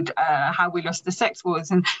book called How We Lost the Sex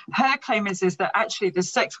Wars, and her claim is that actually the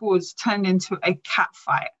sex wars turned into a cat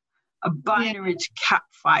fight, a binary cat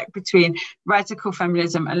fight between radical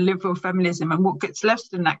feminism and liberal feminism, and what gets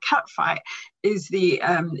lost in that cat fight is the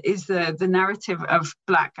narrative of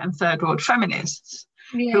Black and third world feminists.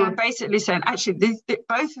 Who are basically saying, actually,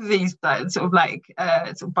 both of these sort of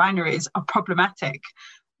binaries are problematic.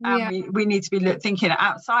 We need to be thinking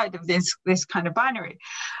outside of this kind of binary.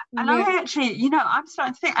 And I actually, you know, I'm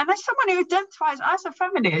starting to think, and as someone who identifies as a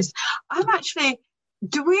feminist,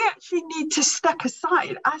 do we actually need to step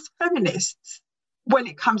aside as feminists when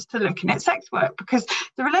it comes to looking at sex work? Because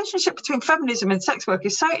the relationship between feminism and sex work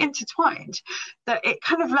is so intertwined that it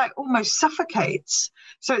kind of like almost suffocates.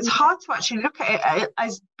 So it's hard to actually look at it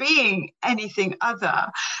as being anything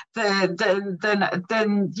other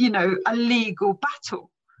than you know, a legal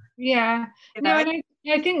battle. Yeah. You know? No, and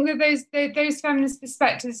I think that those feminist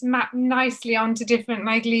perspectives map nicely onto different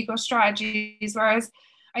like legal strategies, whereas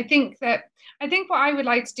I think what I would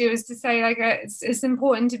like to do is to say, like, it's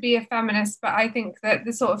important to be a feminist, but I think that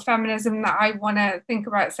the sort of feminism that I want to think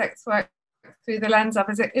about sex work through the lens of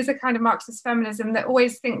is a kind of Marxist feminism that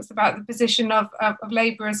always thinks about the position of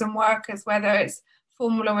labourers and workers, whether it's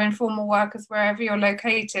formal or informal workers, wherever you're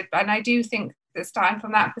located. And I do think that starting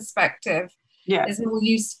from that perspective is more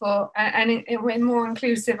useful and more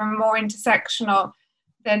inclusive and more intersectional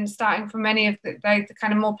than starting from any of the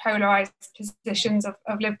kind of more polarized positions of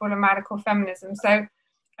liberal and radical feminism. So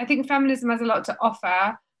I think feminism has a lot to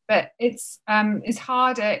offer, but it's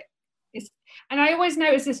harder. And I always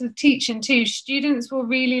notice this with teaching too. Students will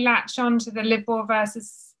really latch on to the liberal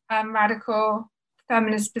versus radical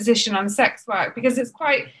feminist position on sex work, because it's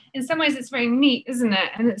quite, in some ways, it's very neat, isn't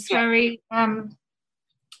it? And it's very, you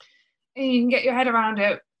can get your head around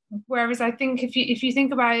it. Whereas I think if you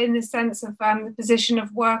think about it in the sense of the position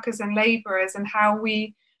of workers and labourers and how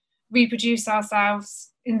we reproduce ourselves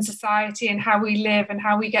in society and how we live and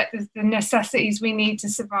how we get the necessities we need to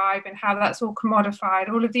survive and how that's all commodified,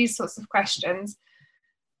 all of these sorts of questions,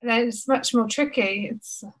 then it's much more tricky.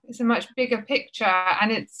 It's a much bigger picture,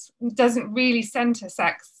 and it doesn't really centre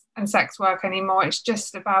sex and sex work anymore. It's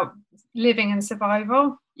just about living and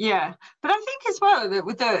survival. Yeah, but I think as well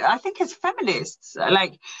that I think as feminists,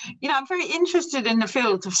 like, you know, I'm very interested in the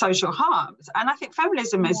field of social harms, and I think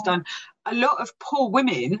feminism has done a lot of poor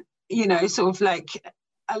women, you know, sort of like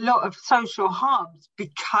a lot of social harms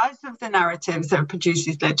because of the narratives that produce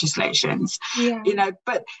these legislations, you know,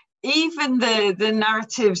 but even the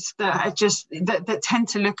narratives that are just that tend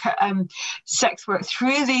to look at sex work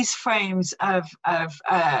through these frames of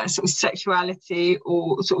sort of sexuality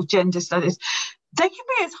or sort of gender studies, they can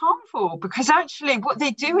be as harmful, because actually what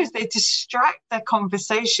they do is they distract their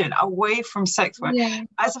conversation away from sex work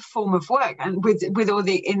as a form of work, and with all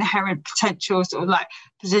the inherent potential sort of like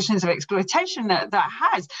positions of exploitation that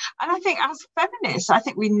has. And I think as feminists, I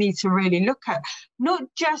think we need to really look at not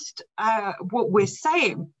just what we're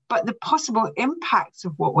saying, but the possible impacts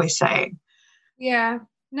of what we're saying. Yeah,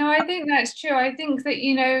 No, I think that's true. I think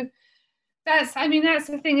that, that's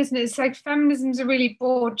the thing, isn't it? It's like feminism's a really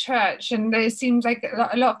broad church, and it seems like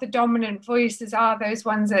a lot of the dominant voices are those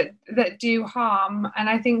ones that do harm. And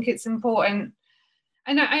I think it's important,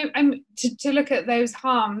 and I'm to look at those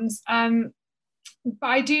harms. But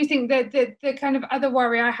I do think that the kind of other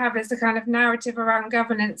worry I have is the kind of narrative around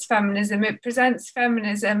governance feminism. It presents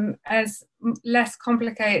feminism as less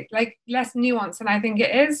complicated, like less nuanced than I think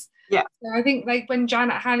it is. Yeah. So I think like when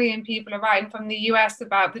Janet Halley and people are writing from the US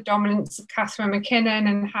about the dominance of Catherine McKinnon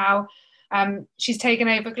and how she's taken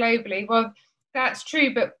over globally, well, that's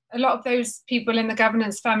true. But a lot of those people in the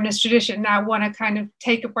governance feminist tradition now want to kind of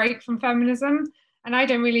take a break from feminism. And I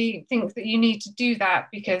don't really think that you need to do that,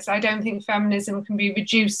 because I don't think feminism can be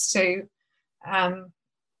reduced to,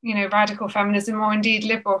 radical feminism or indeed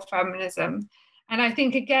liberal feminism. And I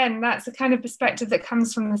think, again, that's a kind of perspective that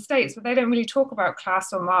comes from the States, where they don't really talk about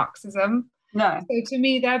class or Marxism. No. So to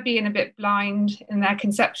me, they're being a bit blind in their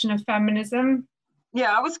conception of feminism.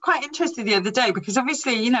 Yeah, I was quite interested the other day because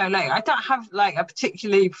obviously, I don't have like a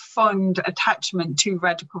particularly fond attachment to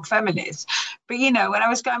radical feminists. But, when I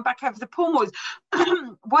was going back over the porn wars,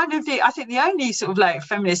 I think the only sort of like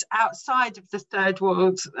feminists outside of the third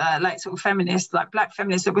world, sort of feminists, like black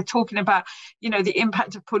feminists that were talking about, the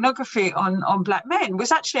impact of pornography on black men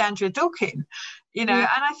was actually Andrea Dawkins. And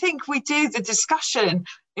I think we do the discussion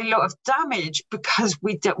a lot of damage because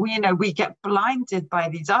we get blinded by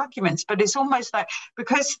these arguments. But it's almost like,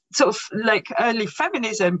 because sort of like early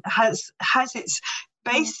feminism has its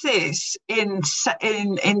basis in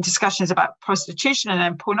discussions about prostitution and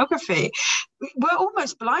then pornography, we're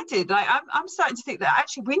almost blinded. Like I'm starting to think that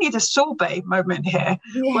actually we need a sorbet moment here,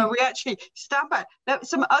 where we actually stand back, let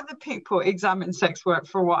some other people examine sex work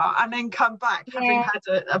for a while, and then come back having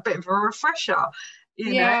had a bit of a refresher.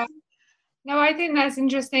 You know? No, I think that's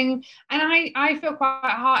interesting, and I feel quite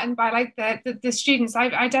heartened by like the students.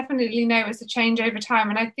 I definitely noticed a change over time,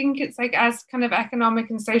 and I think it's like as kind of economic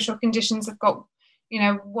and social conditions have got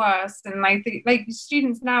worse, and like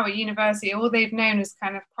students now at university, all they've known is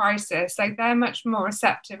kind of crisis. Like they're much more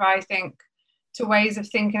receptive, I think, to ways of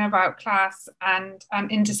thinking about class and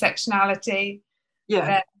intersectionality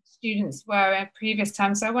than students were in previous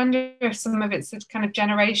times. So I wonder if some of it's a kind of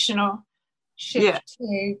generational shift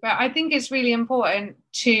too. But I think it's really important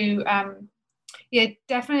to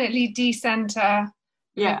definitely decenter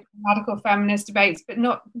radical feminist debates, but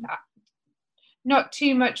not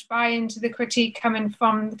too much buy into the critique coming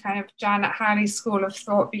from the kind of Janet Halley school of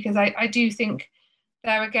thought, because I do think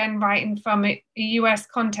they're again writing from a US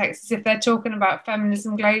context as if they're talking about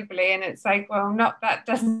feminism globally, and it's like, well,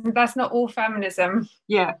 that's not all feminism.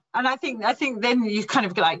 Yeah, and I think then you kind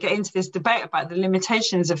of like get into this debate about the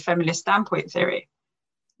limitations of feminist standpoint theory.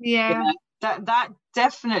 Yeah. That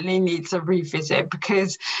definitely needs a revisit,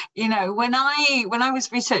 because when I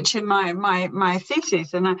was researching my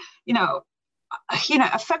thesis, and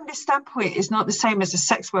a feminist standpoint is not the same as a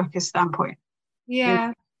sex worker standpoint.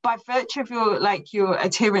 Yeah. By virtue of your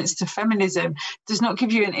adherence to feminism does not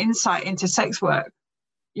give you an insight into sex work.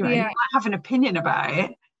 You might have an opinion about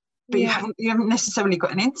it, but you haven't necessarily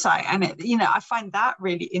got an insight. And I find that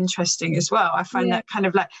really interesting as well. I find that kind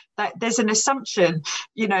of like that there's an assumption,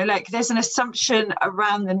 there's an assumption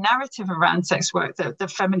around the narrative around sex work that the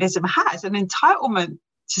feminism has an entitlement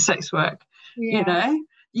to sex work.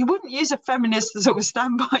 You wouldn't use a feminist sort of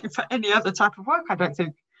standpoint for any other type of work, I don't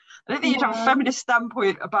think. I don't think you'd have a feminist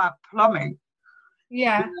standpoint about plumbing.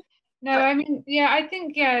 Yeah. No, I mean, I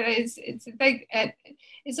think,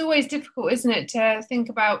 it's always difficult, isn't it, to think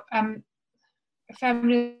about a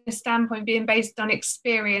feminist standpoint being based on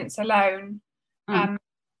experience alone. But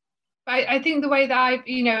I think the way that I've,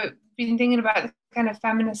 been thinking about the kind of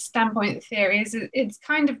feminist standpoint theory is it's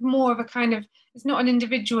kind of more of a kind of, it's not an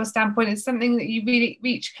individual standpoint, it's something that you really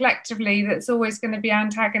reach collectively that's always going to be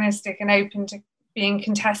antagonistic and open to being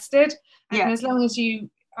contested. And as long as you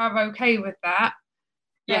are okay with that,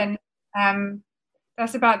 then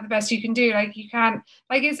that's about the best you can do. Like you can't,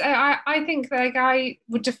 like it's I think like I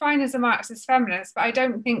would define as a Marxist feminist, but I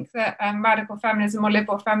don't think that radical feminism or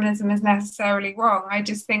liberal feminism is necessarily wrong. I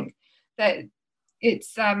just think that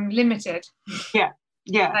it's limited.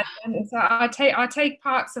 And so I'll take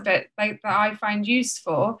parts of it like that I find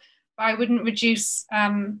useful, but I wouldn't reduce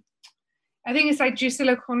I think it's like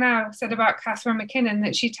Drusilla Cornell said about Catherine McKinnon,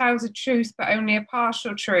 that she tells a truth but only a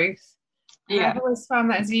partial truth. And I've always found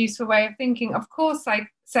that as a useful way of thinking. Of course, like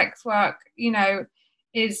sex work,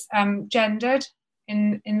 is gendered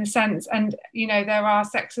in the sense, and there are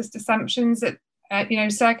sexist assumptions that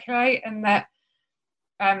circulate and that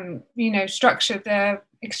structure the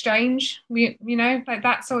exchange. Like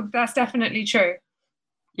that's definitely true.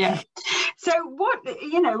 Yeah. So what,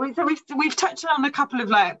 we've touched on a couple of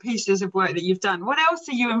like pieces of work that you've done. What else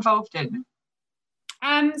are you involved in?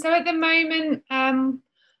 So at the moment,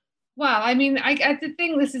 well, I mean, I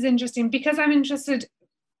think this is interesting because I'm interested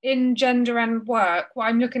in gender and work. What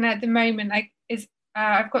I'm looking at the moment is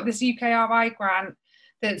I've got this UKRI grant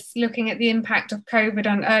that's looking at the impact of COVID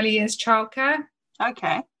on early years childcare.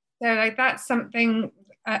 Okay. So like that's something,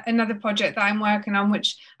 another project that I'm working on,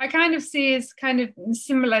 which I kind of see as kind of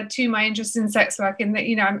similar to my interest in sex work, in that,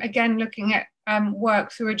 I'm again looking at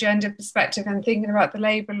work through a gender perspective and thinking about the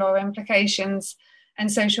labour law implications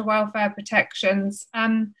and social welfare protections.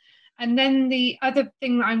 And then the other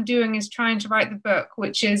thing that I'm doing is trying to write the book,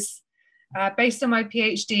 which is based on my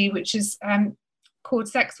PhD, which is called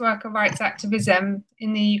Sex Worker Rights Activism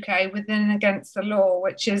in the UK Within and Against the Law,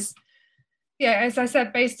 which is, as I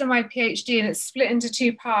said, based on my PhD, and it's split into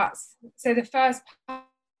two parts. So the first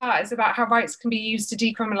part is about how rights can be used to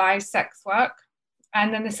decriminalise sex work.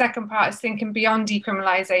 And then the second part is thinking beyond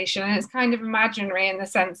decriminalisation. And it's kind of imaginary in the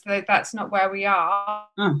sense that that's not where we are,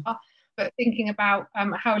 but thinking about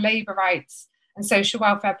how labour rights and social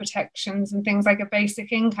welfare protections and things like a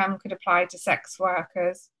basic income could apply to sex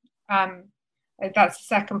workers. That's the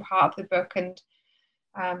second part of the book. And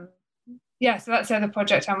so that's the other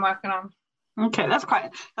project I'm working on. Okay, that's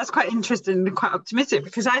quite interesting and quite optimistic,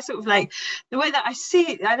 because I sort of like the way that I see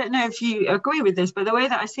it. I don't know if you agree with this, but the way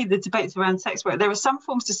that I see the debates around sex work, there are some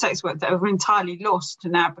forms of sex work that are entirely lost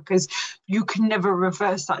now because you can never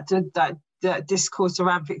reverse that discourse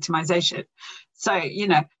around victimization. So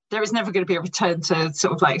there is never going to be a return to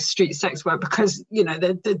sort of like street sex work because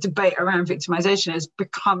the debate around victimization has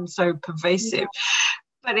become so pervasive. Yeah.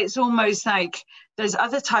 But it's almost like there's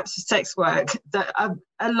other types of sex work that are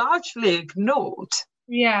largely ignored.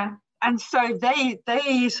 Yeah. And so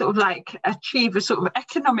they sort of like achieve a sort of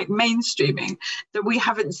economic mainstreaming that we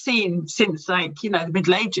haven't seen since the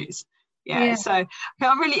Middle Ages. Yeah. So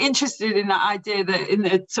I'm really interested in that idea that in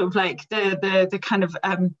the sort of like the kind of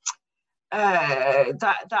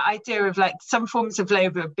that idea of like some forms of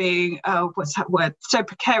labour being what's that word, so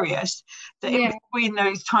precarious that in between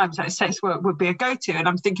those times like sex work would be a go-to. And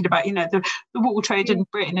I'm thinking about the wool trade in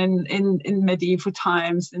Britain in medieval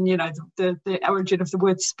times, and the origin of the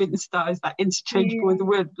word spinster is like interchangeable with the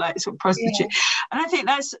word like sort of prostitute. And I think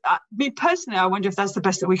that's me personally, I wonder if that's the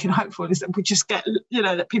best that we can hope for, is that we just get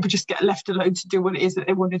that people just get left alone to do what it is that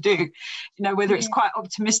they want to do, whether it's quite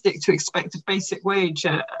optimistic to expect a basic wage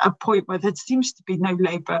at a point where there seems to be no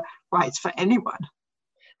labour rights for anyone.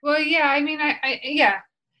 Well, I mean, I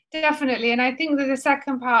definitely. And I think that the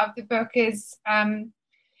second part of the book is, I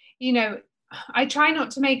try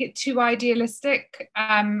not to make it too idealistic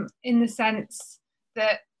in the sense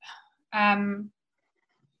that,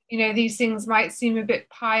 these things might seem a bit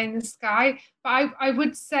pie in the sky. But I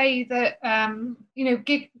would say that,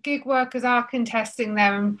 gig workers are contesting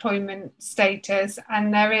their employment status,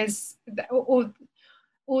 and there is,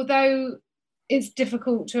 although it's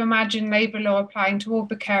difficult to imagine labour law applying to all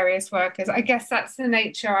precarious workers, I guess that's the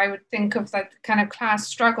nature, I would think, of like kind of class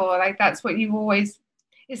struggle. Like that's what you always,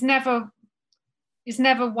 it's never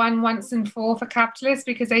won once and for capitalists,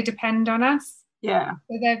 because they depend on us. Yeah.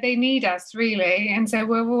 So they need us really. And so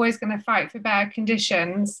we're always going to fight for better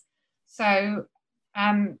conditions. So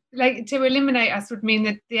like to eliminate us would mean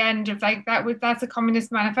that the end of like that's a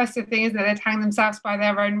Communist Manifesto thing, isn't it? They'd hang themselves by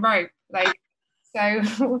their own rope. Like,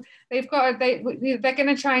 so they're going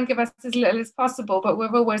to try and give us as little as possible, but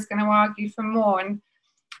we're always going to argue for more. And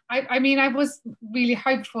I mean, I was really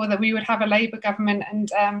hopeful that we would have a Labour government,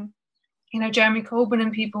 and Jeremy Corbyn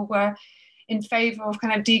and people were in favour of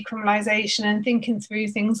kind of decriminalisation and thinking through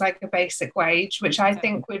things like a basic wage, which I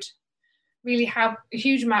think would really help a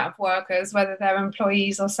huge amount of workers, whether they're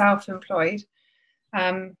employees or self-employed.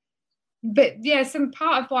 But some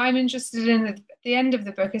part of what I'm interested in at the end of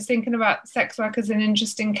the book is thinking about sex work as an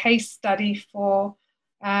interesting case study for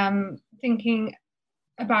thinking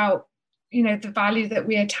about the value that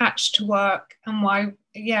we attach to work, and why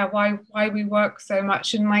we work so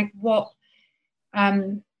much, and like what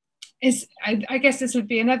is, I guess this would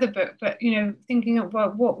be another book, but thinking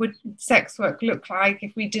about what would sex work look like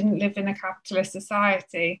if we didn't live in a capitalist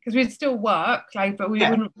society, because we'd still work, but we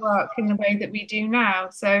wouldn't work in the way that we do now.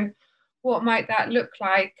 So what might that look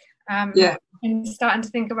like? And starting to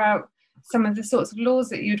think about some of the sorts of laws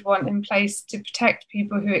that you'd want in place to protect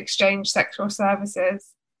people who exchange sexual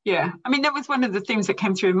services. Yeah, I mean, that was one of the things that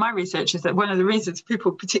came through in my research, is that one of the reasons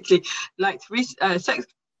people particularly liked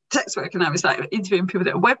sex work, and I was like interviewing people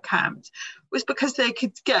that are webcammed, was because they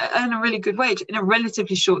could earn a really good wage in a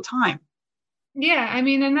relatively short time. Yeah, I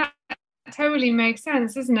mean, and totally makes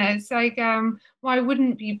sense, doesn't it? It's like, why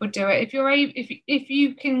wouldn't people do it? If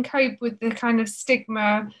you can cope with the kind of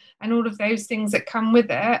stigma and all of those things that come with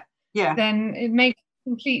it, then it makes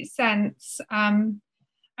complete sense. And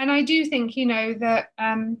I do think, that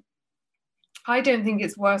I don't think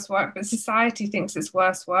it's worse work, but society thinks it's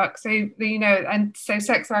worse work. So, and so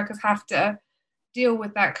sex workers have to deal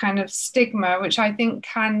with that kind of stigma, which I think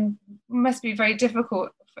must be very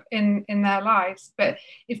difficult in their lives. But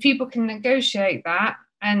if people can negotiate that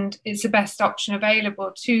and it's the best option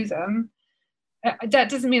available to them, that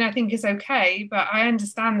doesn't mean I think it's okay, but I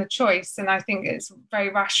understand the choice and I think it's very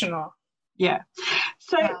rational. Yeah.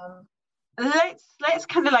 So let's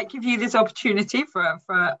kind of like give you this opportunity for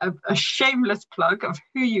a shameless plug of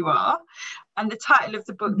who you are and the title of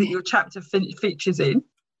the book that your chapter features in.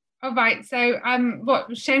 All right, so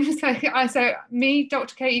what shameless? So me,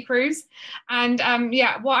 Dr. Katie Cruz, and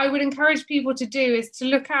what I would encourage people to do is to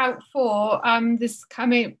look out for this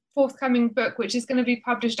forthcoming book, which is going to be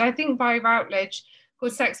published, I think, by Routledge,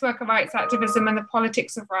 called "Sex Worker Rights Activism and the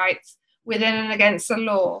Politics of Rights Within and Against the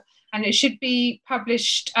Law," and it should be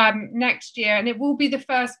published next year, and it will be the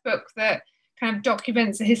first book that kind of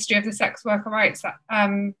documents the history of the sex worker rights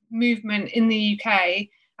movement in the UK.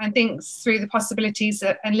 And thinks through the possibilities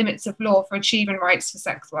and limits of law for achieving rights for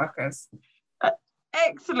sex workers.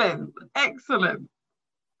 Excellent.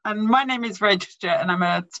 And my name is Rachel Stewart, and I'm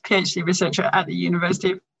a PhD researcher at the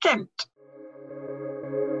University of Kent.